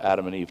when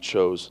Adam and Eve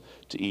chose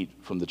to eat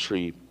from the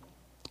tree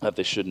that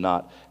they should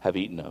not have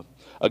eaten of.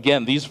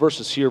 Again, these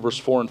verses here, verse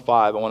 4 and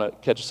 5, I want to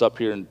catch us up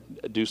here and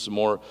do some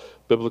more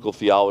biblical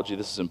theology.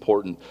 This is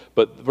important.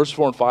 But verse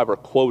 4 and 5 are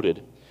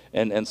quoted,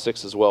 and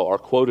 6 as well, are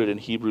quoted in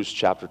Hebrews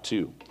chapter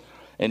 2.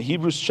 In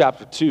Hebrews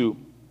chapter 2,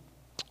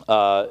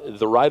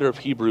 the writer of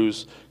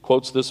Hebrews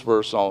quotes this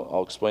verse.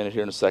 I'll explain it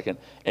here in a second.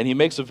 And he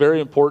makes a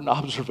very important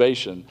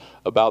observation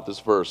about this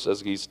verse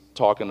as he's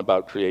talking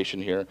about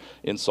creation here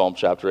in Psalm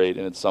chapter 8.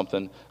 And it's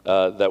something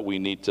that we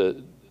need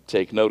to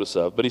take notice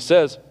of. But he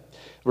says,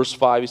 verse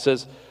 5, he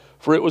says,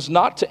 for it was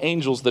not to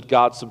angels that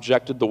God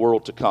subjected the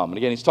world to come. And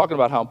again, he's talking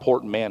about how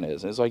important man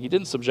is. And it's like he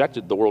didn't subject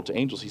the world to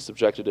angels, he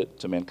subjected it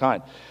to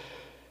mankind.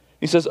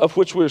 He says, of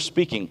which we are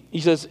speaking.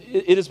 He says,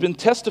 it has been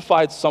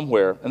testified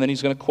somewhere, and then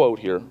he's going to quote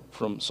here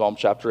from Psalm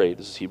chapter 8.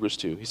 This is Hebrews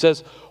 2. He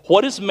says,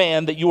 what is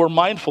man that you are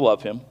mindful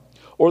of him,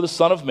 or the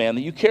son of man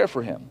that you care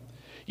for him?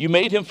 You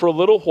made him for a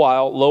little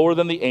while lower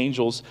than the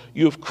angels.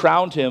 You have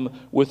crowned him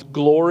with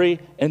glory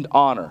and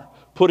honor,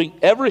 putting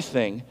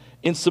everything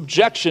in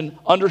subjection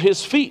under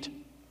his feet.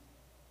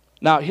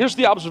 Now, here's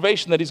the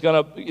observation that he's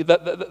going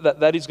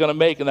to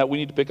make and that we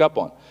need to pick up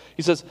on.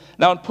 He says,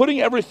 now in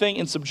putting everything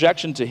in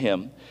subjection to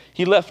him,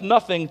 he left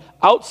nothing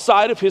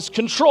outside of his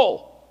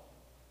control.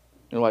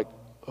 You're like,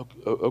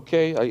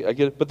 okay, I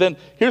get it. But then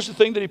here's the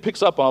thing that he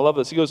picks up on. I love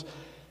this. He goes,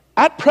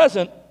 at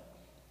present,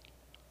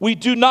 we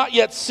do not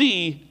yet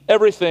see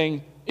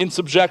everything in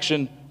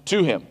subjection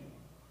to him.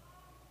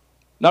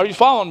 Now, are you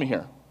following me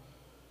here?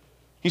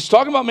 He's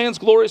talking about man's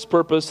glorious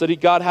purpose, that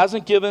God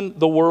hasn't given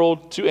the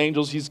world to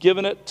angels. He's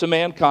given it to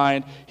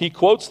mankind. He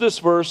quotes this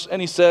verse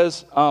and he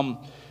says,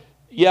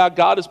 yeah,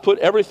 God has put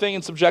everything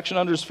in subjection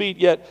under his feet,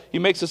 yet he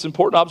makes this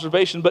important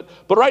observation. But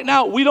right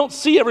now, we don't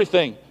see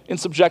everything in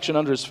subjection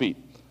under his feet.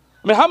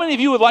 I mean, how many of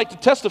you would like to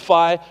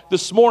testify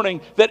this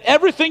morning that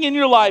everything in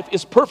your life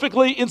is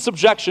perfectly in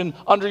subjection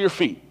under your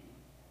feet?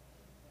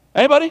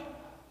 Anybody?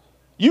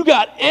 You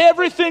got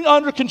everything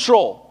under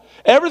control.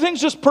 Everything's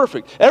just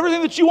perfect.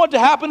 Everything that you want to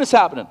happen is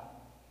happening.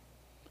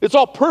 It's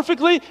all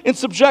perfectly in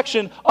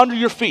subjection under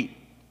your feet.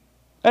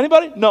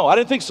 Anybody? No, I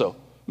didn't think so.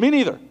 Me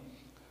neither.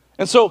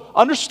 And so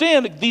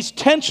understand these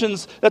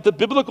tensions that the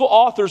biblical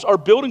authors are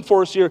building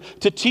for us here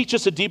to teach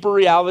us a deeper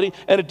reality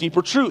and a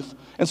deeper truth.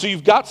 And so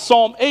you've got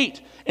Psalm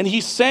 8, and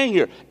he's saying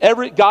here,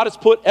 God has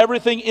put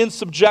everything in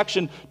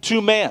subjection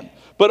to man.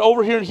 But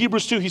over here in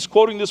Hebrews 2, he's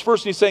quoting this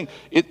verse and he's saying,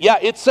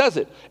 it says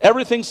it.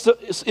 Everything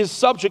is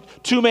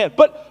subject to man.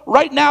 But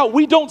right now,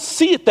 we don't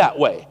see it that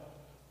way.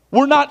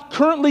 We're not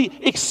currently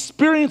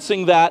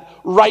experiencing that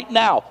right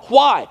now.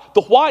 Why?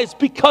 The why is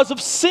because of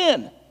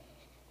sin.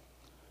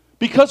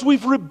 Because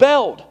we've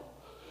rebelled.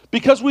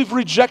 Because we've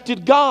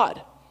rejected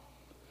God.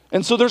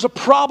 And so there's a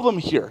problem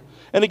here.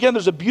 And again,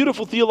 there's a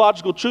beautiful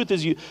theological truth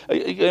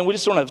and we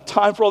just don't have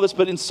time for all this,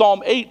 but in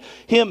Psalm 8,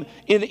 him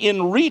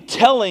in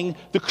retelling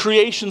the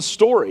creation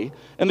story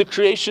and the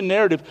creation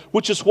narrative,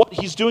 which is what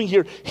he's doing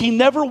here, he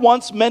never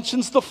once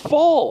mentions the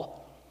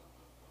fall.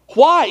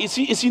 Why? Is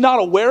he not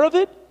aware of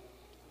it?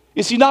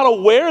 Is he not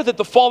aware that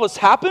the fall has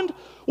happened?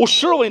 Well,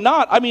 surely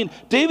not. I mean,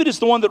 David is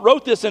the one that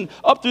wrote this, and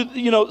up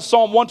through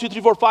Psalm 1, 2, 3,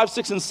 4, 5,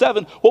 6, and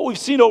 7, what we've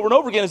seen over and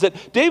over again is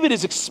that David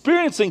is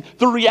experiencing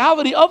the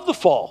reality of the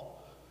fall.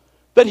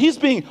 That he's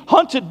being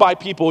hunted by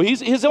people.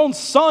 His own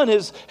son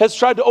has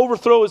tried to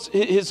overthrow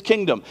his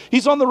kingdom.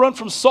 He's on the run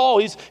from Saul.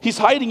 He's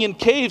hiding in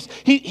caves.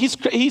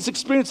 He's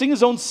experiencing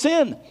his own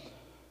sin.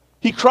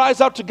 He cries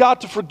out to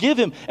God to forgive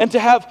him and to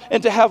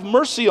have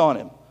mercy on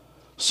him.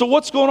 So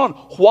what's going on?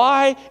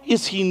 Why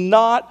is he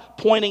not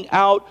pointing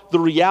out the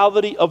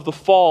reality of the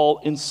fall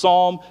in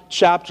Psalm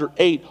chapter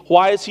 8?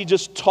 Why is he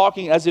just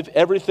talking as if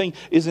everything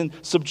is in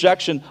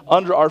subjection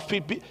under our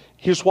feet?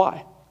 Here's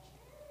why.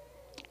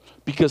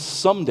 Because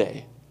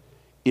someday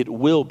it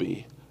will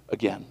be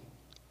again.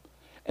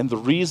 And the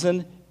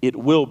reason it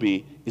will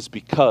be is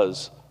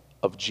because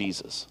of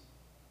Jesus.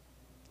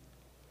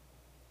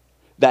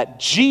 That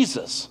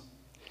Jesus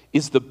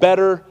is the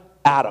better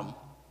Adam.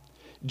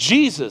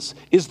 Jesus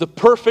is the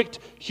perfect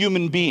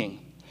human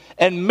being.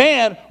 And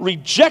man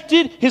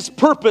rejected his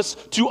purpose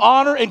to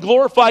honor and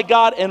glorify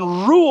God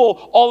and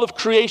rule all of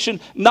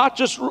creation, not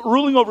just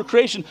ruling over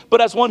creation,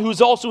 but as one who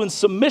is also in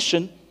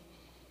submission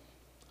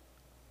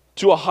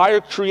to a higher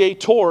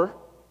creator.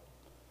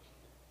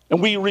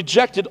 And we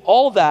rejected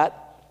all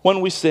that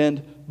when we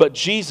sinned, but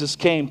Jesus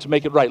came to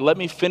make it right. Let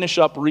me finish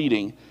up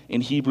reading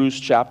in Hebrews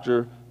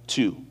chapter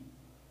 2.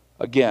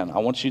 Again,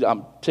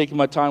 I'm taking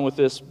my time with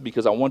this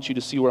because I want you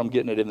to see where I'm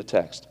getting it in the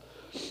text.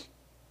 He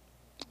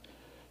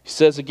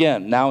says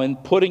again, now in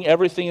putting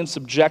everything in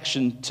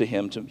subjection to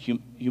him, to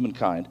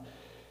humankind,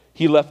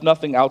 he left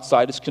nothing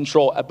outside his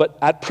control. But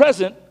at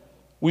present,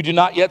 we do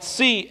not yet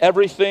see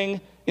everything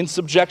in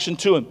subjection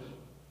to him.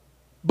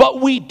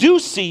 But we do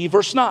see,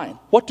 verse 9,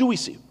 what do we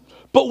see?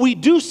 But we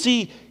do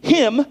see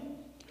him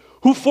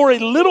who for a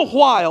little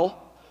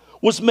while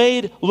was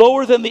made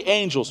lower than the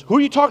angels. Who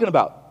are you talking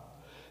about?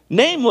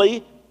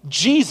 Namely,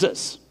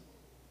 Jesus,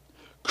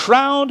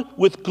 crowned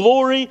with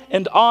glory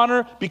and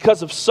honor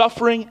because of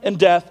suffering and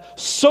death,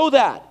 so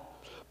that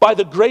by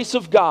the grace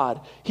of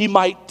God he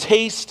might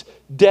taste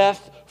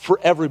death for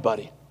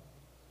everybody.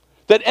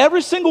 That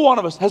every single one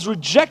of us has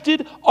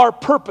rejected our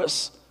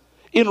purpose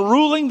in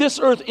ruling this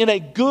earth in a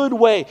good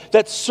way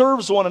that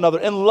serves one another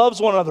and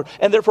loves one another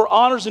and therefore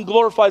honors and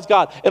glorifies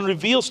God and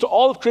reveals to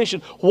all of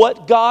creation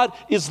what God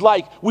is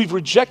like. We've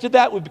rejected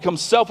that. We've become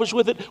selfish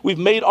with it. We've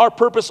made our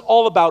purpose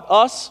all about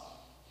us,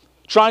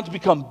 trying to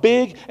become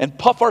big and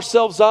puff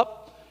ourselves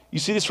up. You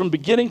see this from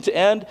beginning to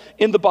end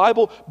in the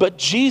Bible. But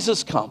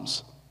Jesus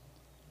comes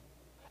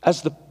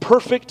as the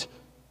perfect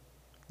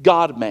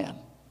God-man.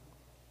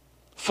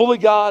 Fully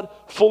God,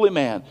 fully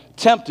man,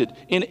 tempted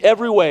in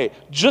every way,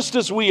 just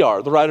as we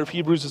are, the writer of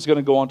Hebrews is going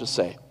to go on to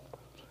say.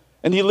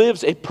 And he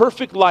lives a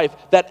perfect life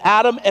that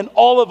Adam and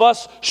all of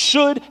us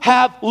should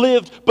have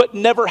lived but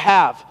never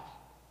have.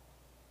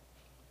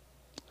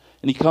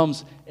 And he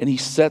comes and he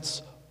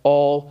sets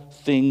all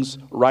things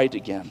right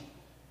again.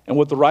 And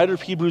what the writer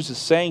of Hebrews is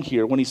saying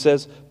here when he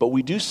says, but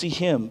we do see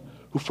him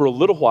who for a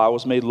little while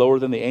was made lower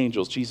than the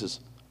angels, Jesus,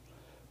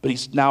 but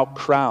he's now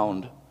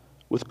crowned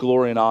with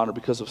glory and honor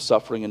because of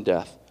suffering and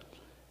death.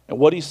 And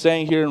what he's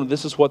saying here, and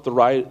this is what the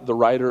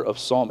writer of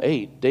Psalm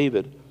 8,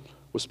 David,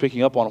 was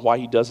picking up on, why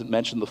he doesn't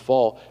mention the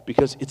fall,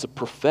 because it's a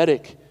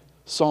prophetic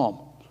psalm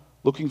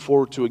looking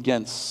forward to,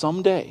 again,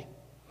 someday,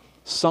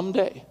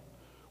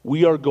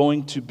 we are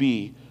going to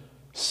be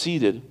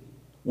seated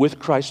with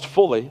Christ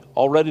fully.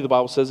 Already the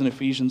Bible says in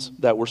Ephesians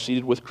that we're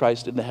seated with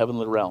Christ in the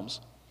heavenly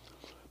realms.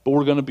 But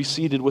we're going to be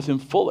seated with him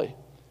fully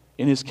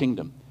in his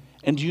kingdom.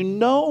 And do you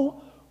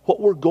know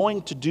what we're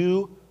going to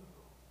do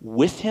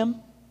with him?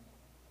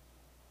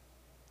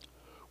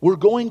 We're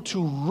going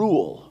to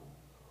rule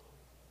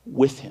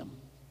with him.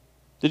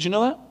 Did you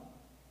know that?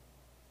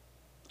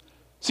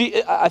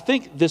 See, I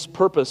think this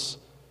purpose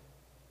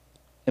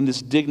and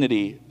this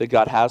dignity that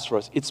God has for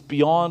us, it's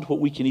beyond what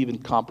we can even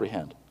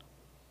comprehend.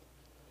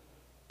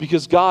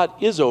 Because God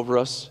is over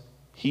us.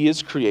 He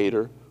is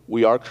creator.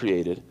 We are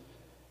created.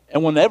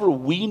 And whenever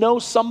we know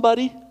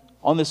somebody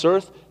on this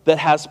earth that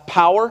has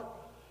power,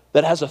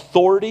 that has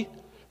authority,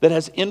 that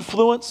has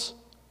influence,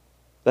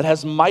 that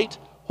has might,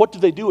 what do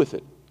they do with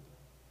it?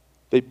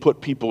 They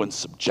put people in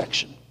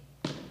subjection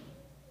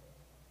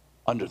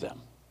under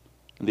them.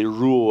 And they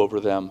rule over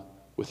them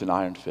with an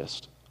iron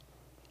fist.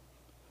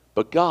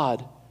 But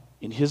God,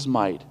 in his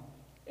might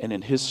and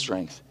in his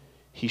strength,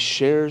 he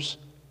shares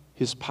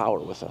his power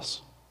with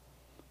us.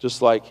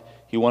 Just like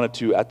he wanted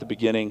to at the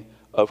beginning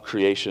of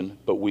creation,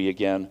 but we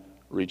again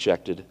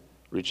rejected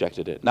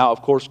it. Now,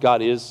 of course,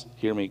 God is,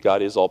 hear me,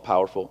 God is all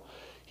powerful.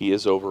 He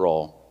is over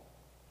all.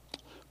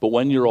 But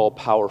when you're all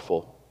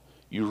powerful,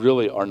 you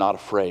really are not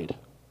afraid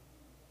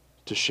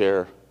to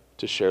share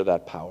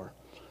that power.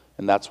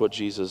 And that's what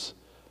Jesus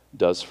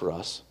does for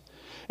us.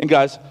 And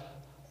guys,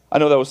 I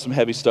know that was some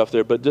heavy stuff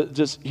there, but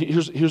just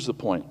here's the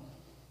point.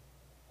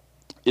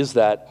 Is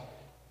that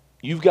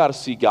you've got to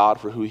see God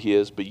for who he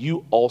is, but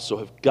you also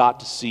have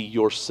got to see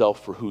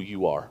yourself for who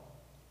you are.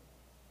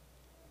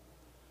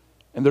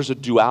 And there's a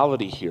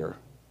duality here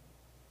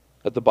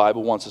that the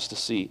Bible wants us to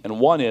see. And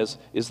one is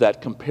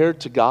that compared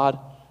to God,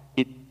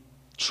 it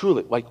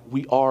truly, like,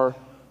 we are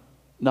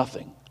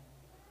nothing.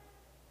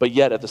 But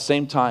yet at the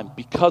same time,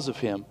 because of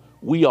him,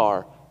 we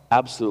are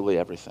absolutely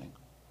everything.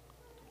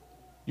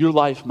 Your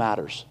life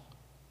matters.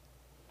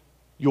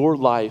 Your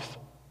life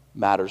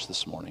matters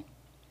this morning.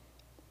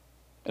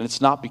 And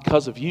it's not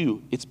because of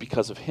you, it's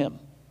because of him.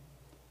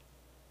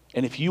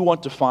 And if you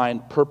want to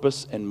find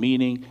purpose and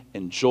meaning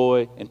and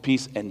joy and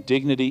peace and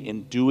dignity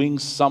in doing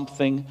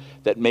something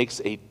that makes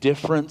a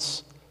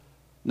difference,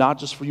 not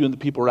just for you and the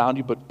people around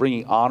you, but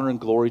bringing honor and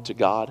glory to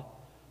God,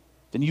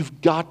 then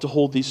you've got to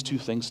hold these two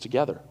things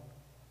together.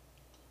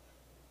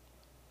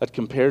 That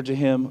compared to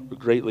him, you're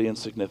greatly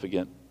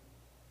insignificant,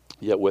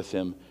 yet with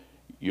him,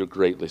 you're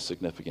greatly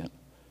significant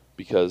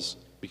because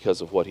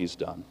of what he's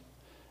done.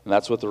 And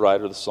that's what the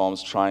writer of the Psalm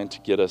is trying to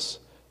get us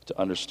to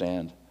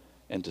understand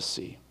and to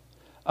see.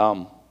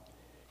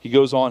 He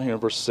goes on here in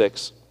verse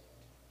 6.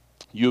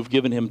 You have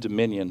given him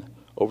dominion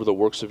over the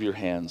works of your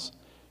hands.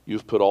 You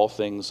have put all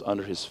things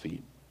under his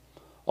feet,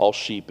 all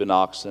sheep and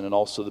oxen, and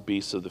also the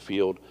beasts of the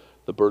field,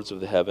 the birds of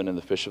the heaven, and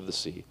the fish of the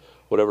sea,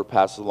 whatever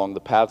passes along the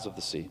paths of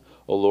the sea.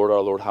 O Lord, our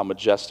Lord, how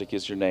majestic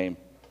is your name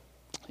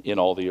in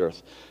all the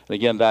earth. And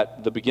again,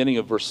 the beginning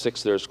of verse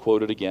 6 there is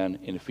quoted again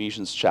in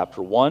Ephesians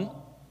chapter 1.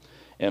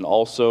 And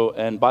also,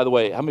 and by the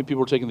way, how many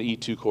people are taking the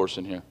E2 course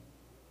in here?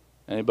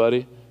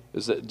 Anybody?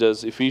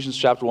 Does Ephesians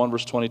chapter 1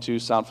 verse 22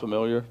 sound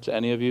familiar to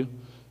any of you?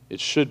 It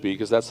should be,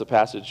 because that's the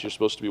passage you're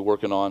supposed to be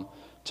working on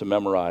to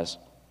memorize.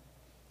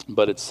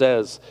 But it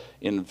says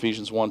in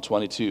Ephesians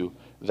 1:22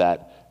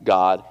 that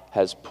God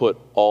has put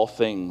all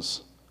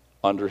things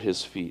under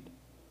his feet.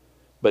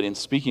 But in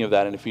speaking of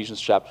that in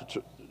Ephesians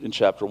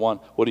chapter 1,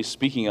 what he's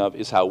speaking of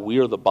is how we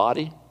are the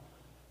body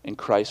and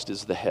Christ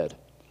is the head.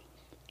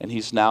 And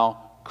he's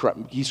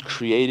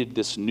created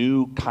this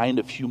new kind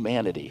of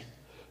humanity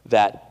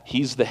that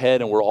he's the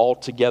head and we're all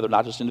together,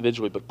 not just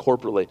individually, but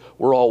corporately.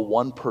 We're all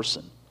one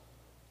person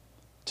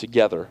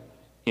together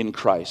in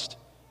Christ.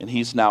 And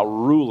he's now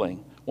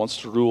wants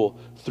to rule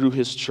through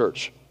his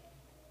church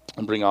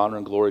and bring honor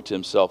and glory to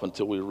himself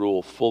until we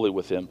rule fully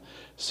with him,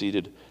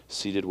 seated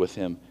with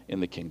him in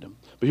the kingdom.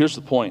 But here's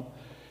the point,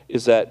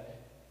 is that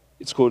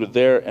it's quoted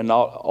there and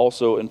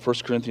also in 1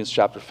 Corinthians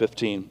chapter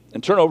 15.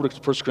 And turn over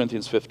to 1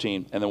 Corinthians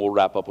 15, and then we'll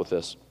wrap up with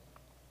this.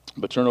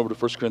 But turn over to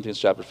 1 Corinthians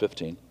chapter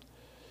 15.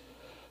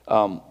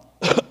 But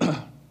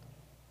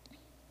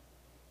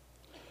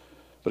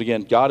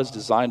again, God has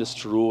designed us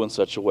to rule in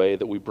such a way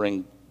that we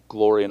bring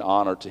glory and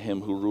honor to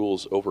him who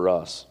rules over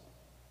us.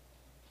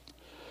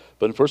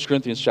 But in 1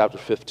 Corinthians chapter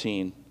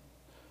 15,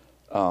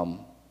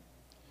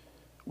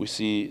 we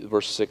see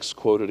verse 6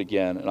 quoted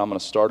again. And I'm going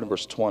to start in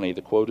verse 20.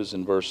 The quote is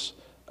in verse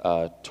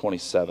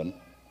 27.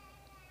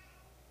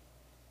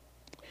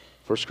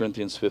 1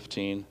 Corinthians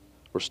 15,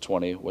 verse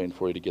 20, waiting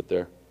for you to get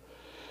there.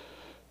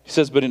 He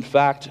says, but in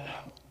fact,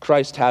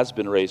 Christ has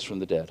been raised from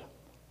the dead,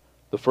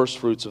 the first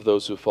fruits of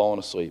those who have fallen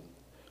asleep.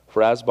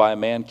 For as by a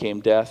man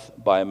came death,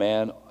 by a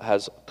man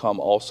has come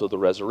also the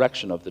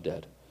resurrection of the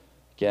dead.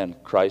 Again,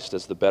 Christ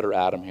as the better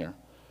Adam here.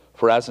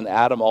 For as in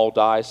Adam all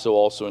die, so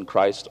also in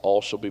Christ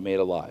all shall be made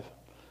alive,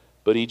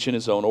 but each in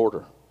his own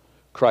order.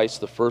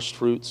 Christ the first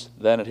fruits,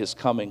 then at his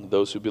coming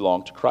those who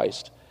belong to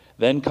Christ.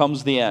 Then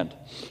comes the end,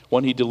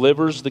 when he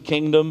delivers the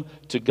kingdom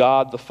to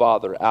God the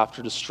Father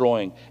after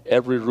destroying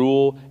every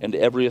rule and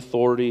every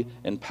authority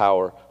and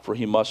power, for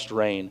he must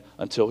reign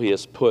until he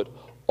has put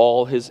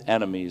all his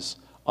enemies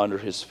under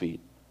his feet.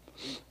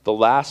 The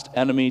last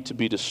enemy to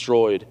be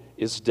destroyed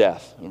is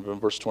death. Remember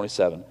verse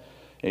 27.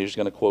 And he's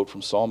going to quote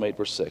from Psalm 8,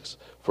 verse 6.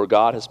 For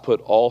God has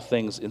put all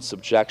things in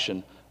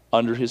subjection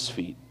under his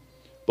feet.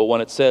 But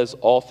when it says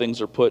all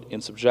things are put in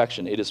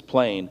subjection, it is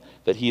plain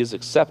that he is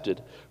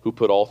accepted who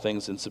put all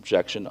things in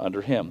subjection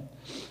under him.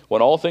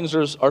 When all things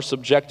are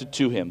subjected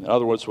to him, in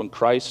other words, when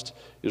Christ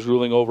is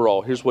ruling over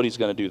all, here's what he's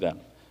going to do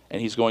then.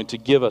 And he's going to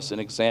give us an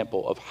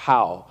example of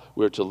how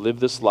we're to live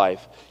this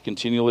life,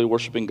 continually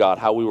worshiping God,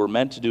 how we were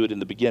meant to do it in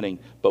the beginning,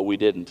 but we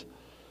didn't.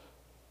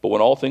 But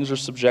when all things are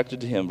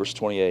subjected to him, verse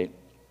 28,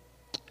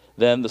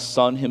 then the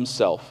Son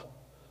himself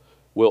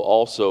will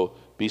also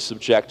be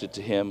subjected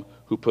to him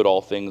who put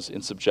all things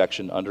in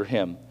subjection under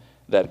him,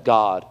 that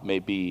God may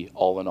be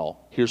all in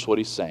all. Here's what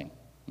he's saying,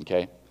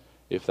 okay?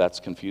 If that's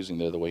confusing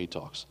there, the way he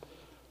talks.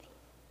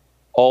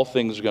 All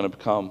things are going to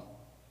come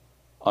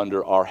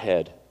under our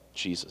head,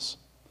 Jesus,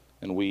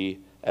 and we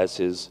as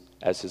his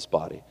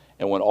body.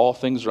 And when all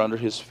things are under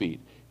his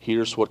feet,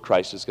 here's what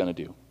Christ is going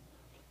to do.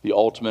 The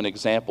ultimate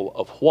example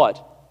of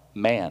what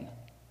man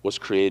was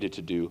created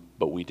to do,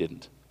 but we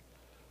didn't.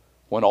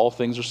 When all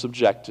things are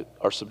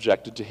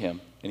subjected to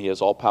him, and he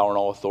has all power and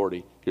all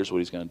authority, here's what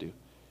he's going to do.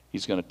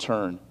 He's going to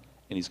turn,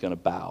 and he's going to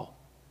bow,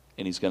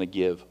 and he's going to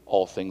give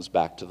all things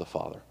back to the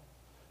Father.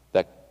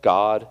 That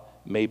God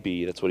may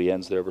be, that's what he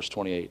ends there, verse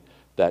 28,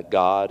 that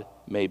God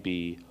may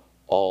be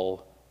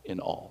all in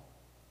all.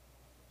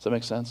 Does that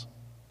make sense?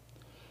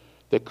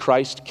 That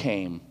Christ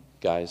came,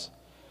 guys,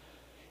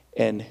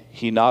 and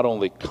he not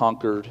only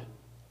conquered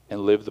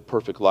and lived the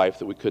perfect life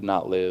that we could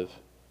not live,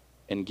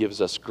 and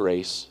gives us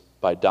grace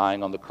by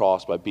dying on the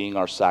cross, by being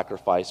our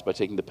sacrifice, by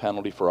taking the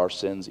penalty for our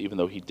sins, even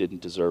though he didn't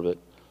deserve it.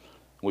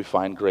 We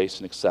find grace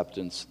and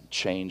acceptance,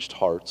 changed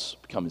hearts,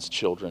 become his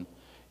children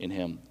in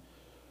him.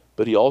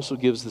 But he also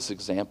gives this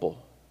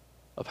example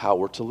of how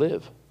we're to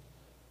live.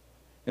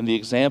 And the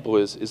example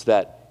is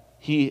that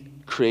he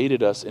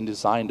created us and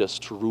designed us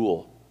to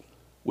rule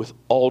with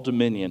all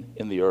dominion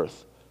in the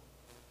earth.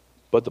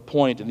 But the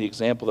point in the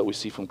example that we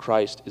see from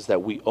Christ is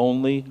that we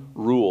only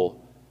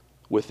rule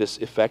with this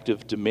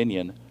effective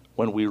dominion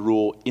when we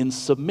rule in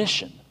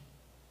submission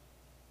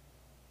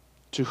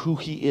to who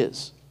he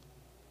is.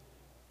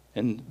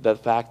 And the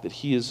fact that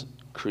he is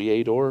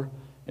creator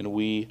and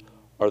we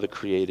are the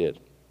created.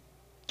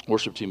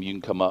 Worship team, you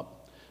can come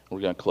up.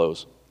 We're going to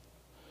close.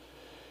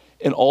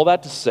 And all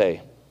that to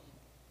say,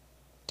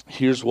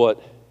 here's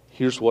what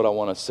I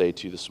want to say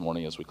to you this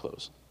morning as we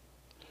close.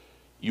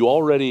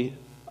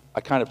 I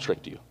kind of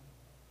tricked you,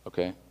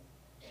 okay?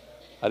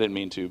 I didn't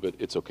mean to, but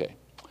it's okay.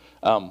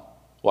 Well,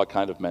 I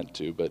kind of meant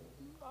to, but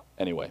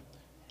anyway,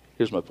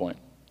 here's my point.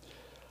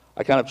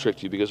 I kind of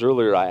tricked you because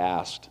earlier I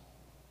asked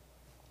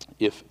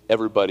if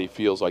everybody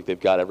feels like they've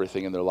got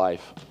everything in their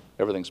life,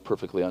 everything's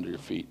perfectly under your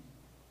feet,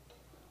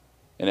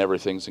 and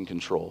everything's in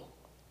control,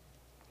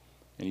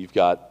 and you've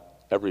got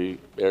every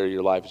area of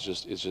your life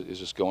is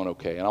just going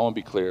okay. And I want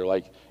to be clear,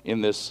 like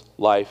in this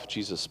life,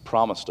 Jesus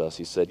promised us.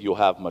 He said, "You'll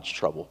have much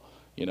trouble,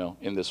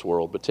 in this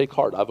world, but take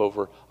heart. I've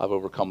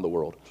overcome the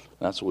world." And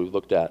that's what we've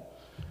looked at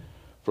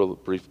for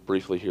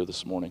briefly here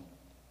this morning.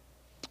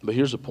 But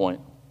here's the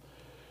point: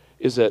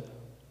 is that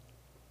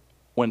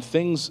when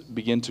things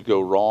begin to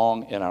go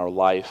wrong in our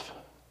life,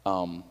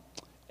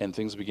 and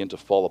things begin to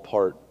fall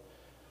apart,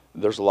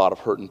 there's a lot of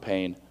hurt and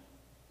pain.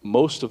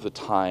 Most of the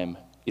time,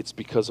 it's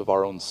because of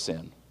our own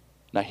sin.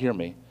 Now hear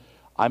me.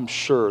 I'm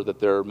sure that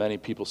there are many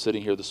people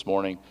sitting here this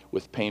morning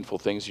with painful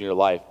things in your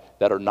life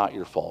that are not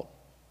your fault.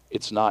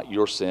 It's not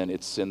your sin,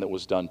 it's sin that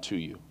was done to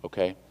you,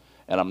 okay?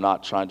 And I'm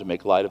not trying to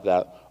make light of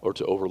that or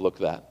to overlook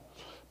that.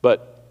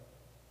 But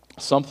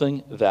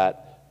something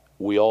that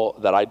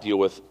I deal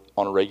with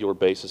on a regular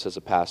basis as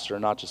a pastor,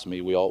 not just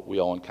me, we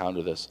all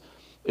encounter this,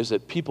 is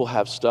that people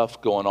have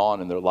stuff going on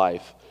in their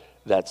life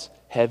that's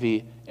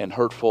heavy and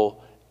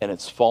hurtful, and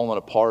it's fallen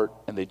apart,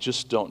 and they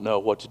just don't know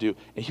what to do.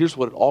 And here's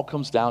what it all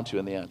comes down to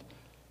in the end.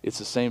 It's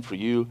the same for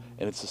you,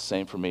 and it's the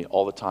same for me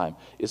all the time,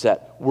 is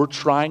that we're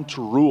trying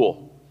to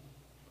rule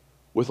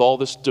with all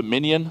this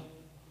dominion,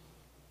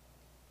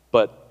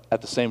 but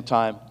at the same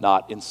time,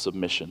 not in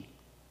submission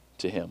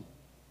to him.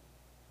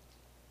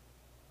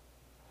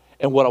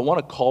 And what I want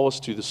to call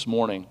us to this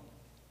morning,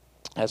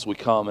 as we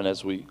come and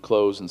as we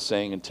close and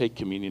sing and take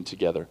communion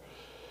together,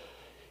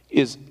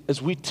 is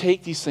as we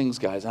take these things,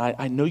 guys, and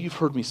I know you've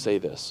heard me say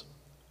this,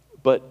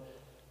 but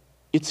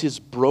it's his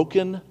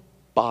broken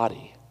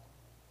body.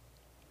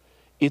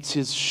 It's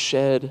his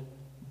shed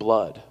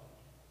blood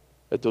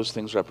that those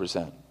things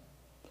represent.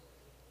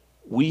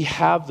 We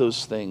have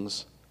those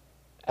things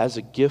as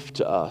a gift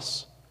to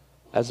us,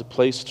 as a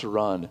place to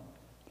run,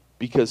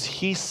 because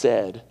he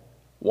said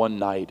one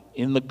night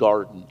in the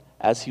garden,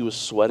 as he was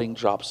sweating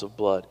drops of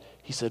blood,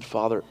 he said,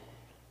 Father,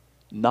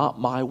 not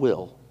my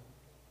will,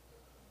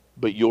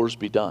 but yours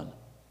be done.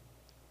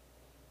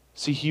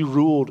 See, he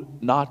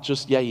ruled not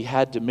just, he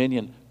had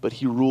dominion, but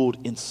he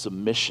ruled in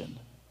submission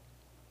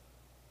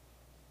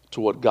to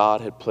what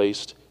God had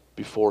placed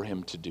before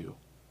him to do.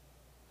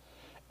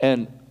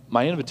 And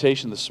my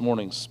invitation this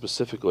morning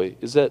specifically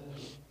is that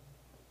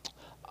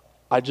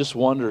I just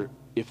wonder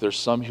if there's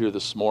some here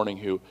this morning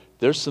who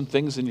there's some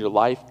things in your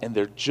life and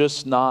they're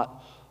just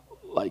not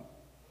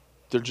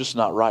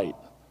right.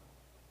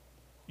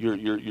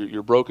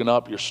 You're broken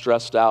up, you're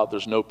stressed out,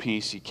 there's no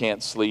peace, you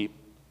can't sleep,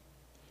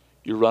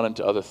 you're running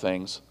to other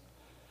things.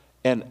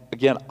 And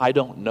again, I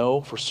don't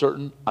know for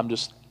certain. I'm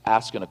just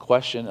asking a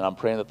question and I'm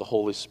praying that the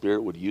Holy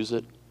Spirit would use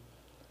it.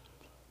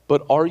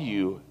 But are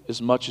you,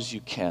 as much as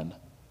you can,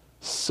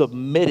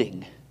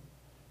 submitting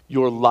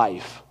your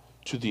life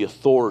to the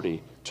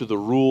authority, to the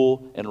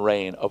rule and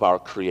reign of our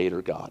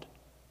Creator God?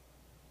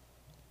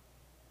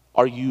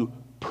 Are you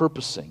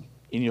purposing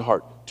in your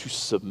heart to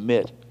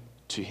submit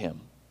to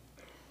him?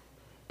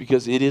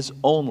 Because it is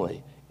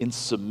only in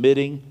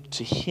submitting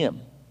to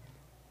him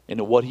and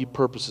in what he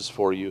purposes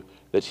for you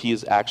that he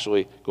is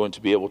actually going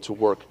to be able to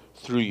work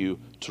through you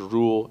to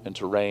rule and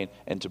to reign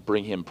and to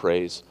bring him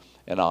praise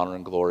and honor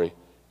and glory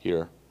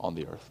here on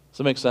the earth. Does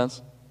that make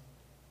sense?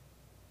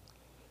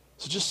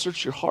 So just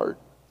search your heart.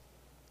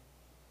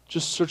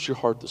 Just search your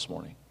heart this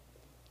morning.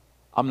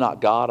 I'm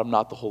not God, I'm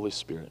not the Holy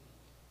Spirit.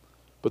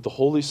 But the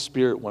Holy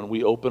Spirit, when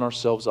we open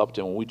ourselves up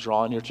to him, when we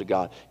draw near to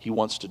God, he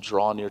wants to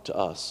draw near to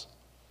us.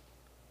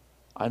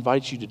 I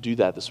invite you to do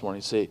that this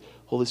morning. Say,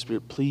 Holy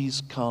Spirit,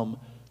 please come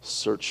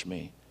search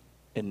me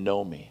and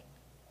know me.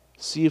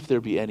 See if there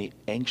be any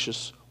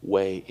anxious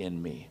way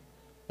in me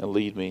and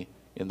lead me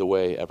in the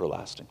way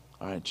everlasting.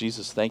 All right,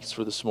 Jesus, thanks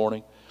for this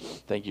morning.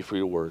 Thank you for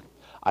your word.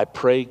 I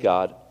pray,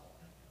 God,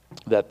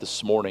 that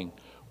this morning,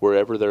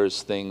 wherever there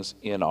is things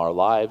in our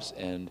lives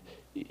and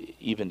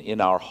even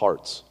in our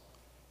hearts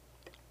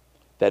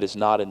that is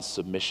not in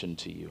submission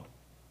to you,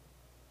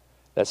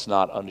 that's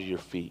not under your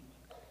feet,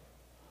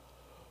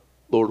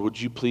 Lord,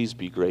 would you please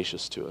be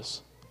gracious to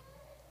us?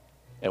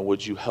 And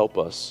would you help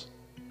us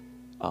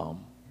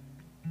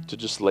to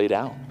just lay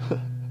down,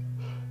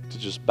 to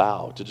just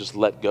bow, to just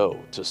let go,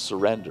 to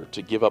surrender,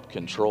 to give up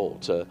control,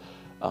 to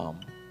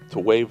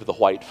wave the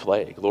white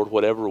flag. Lord,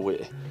 however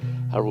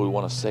we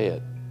want to say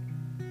it.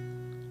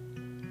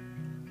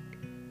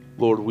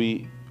 Lord,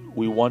 we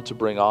want to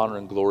bring honor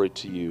and glory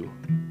to you.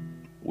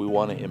 We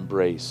want to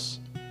embrace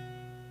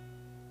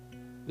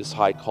this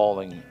high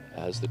calling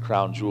as the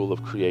crown jewel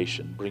of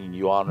creation, bringing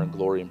you honor and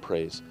glory and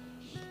praise.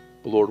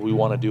 But Lord, we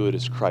want to do it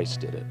as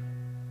Christ did it.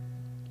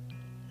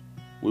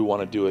 We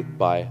want to do it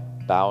by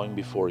bowing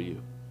before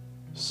you,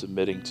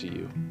 submitting to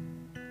you,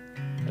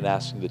 and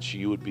asking that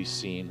you would be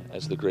seen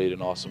as the great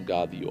and awesome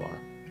God that you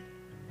are.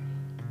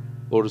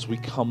 Lord, as we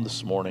come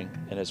this morning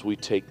and as we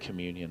take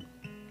communion,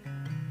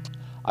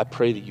 I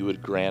pray that you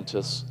would grant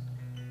us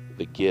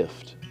the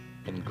gift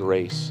and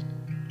grace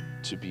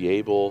to be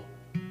able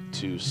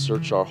to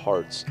search our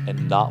hearts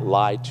and not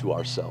lie to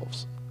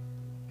ourselves.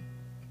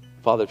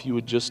 Father, if you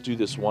would just do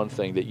this one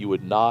thing, that you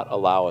would not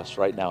allow us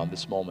right now in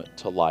this moment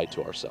to lie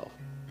to ourselves.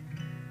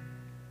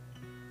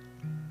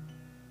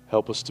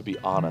 Help us to be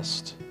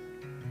honest,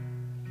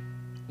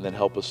 and then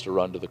help us to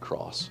run to the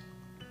cross,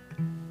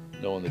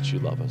 knowing that you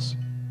love us.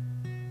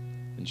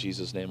 In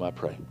Jesus' name I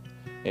pray.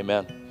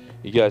 Amen.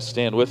 You guys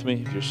stand with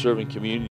me if you're serving communion.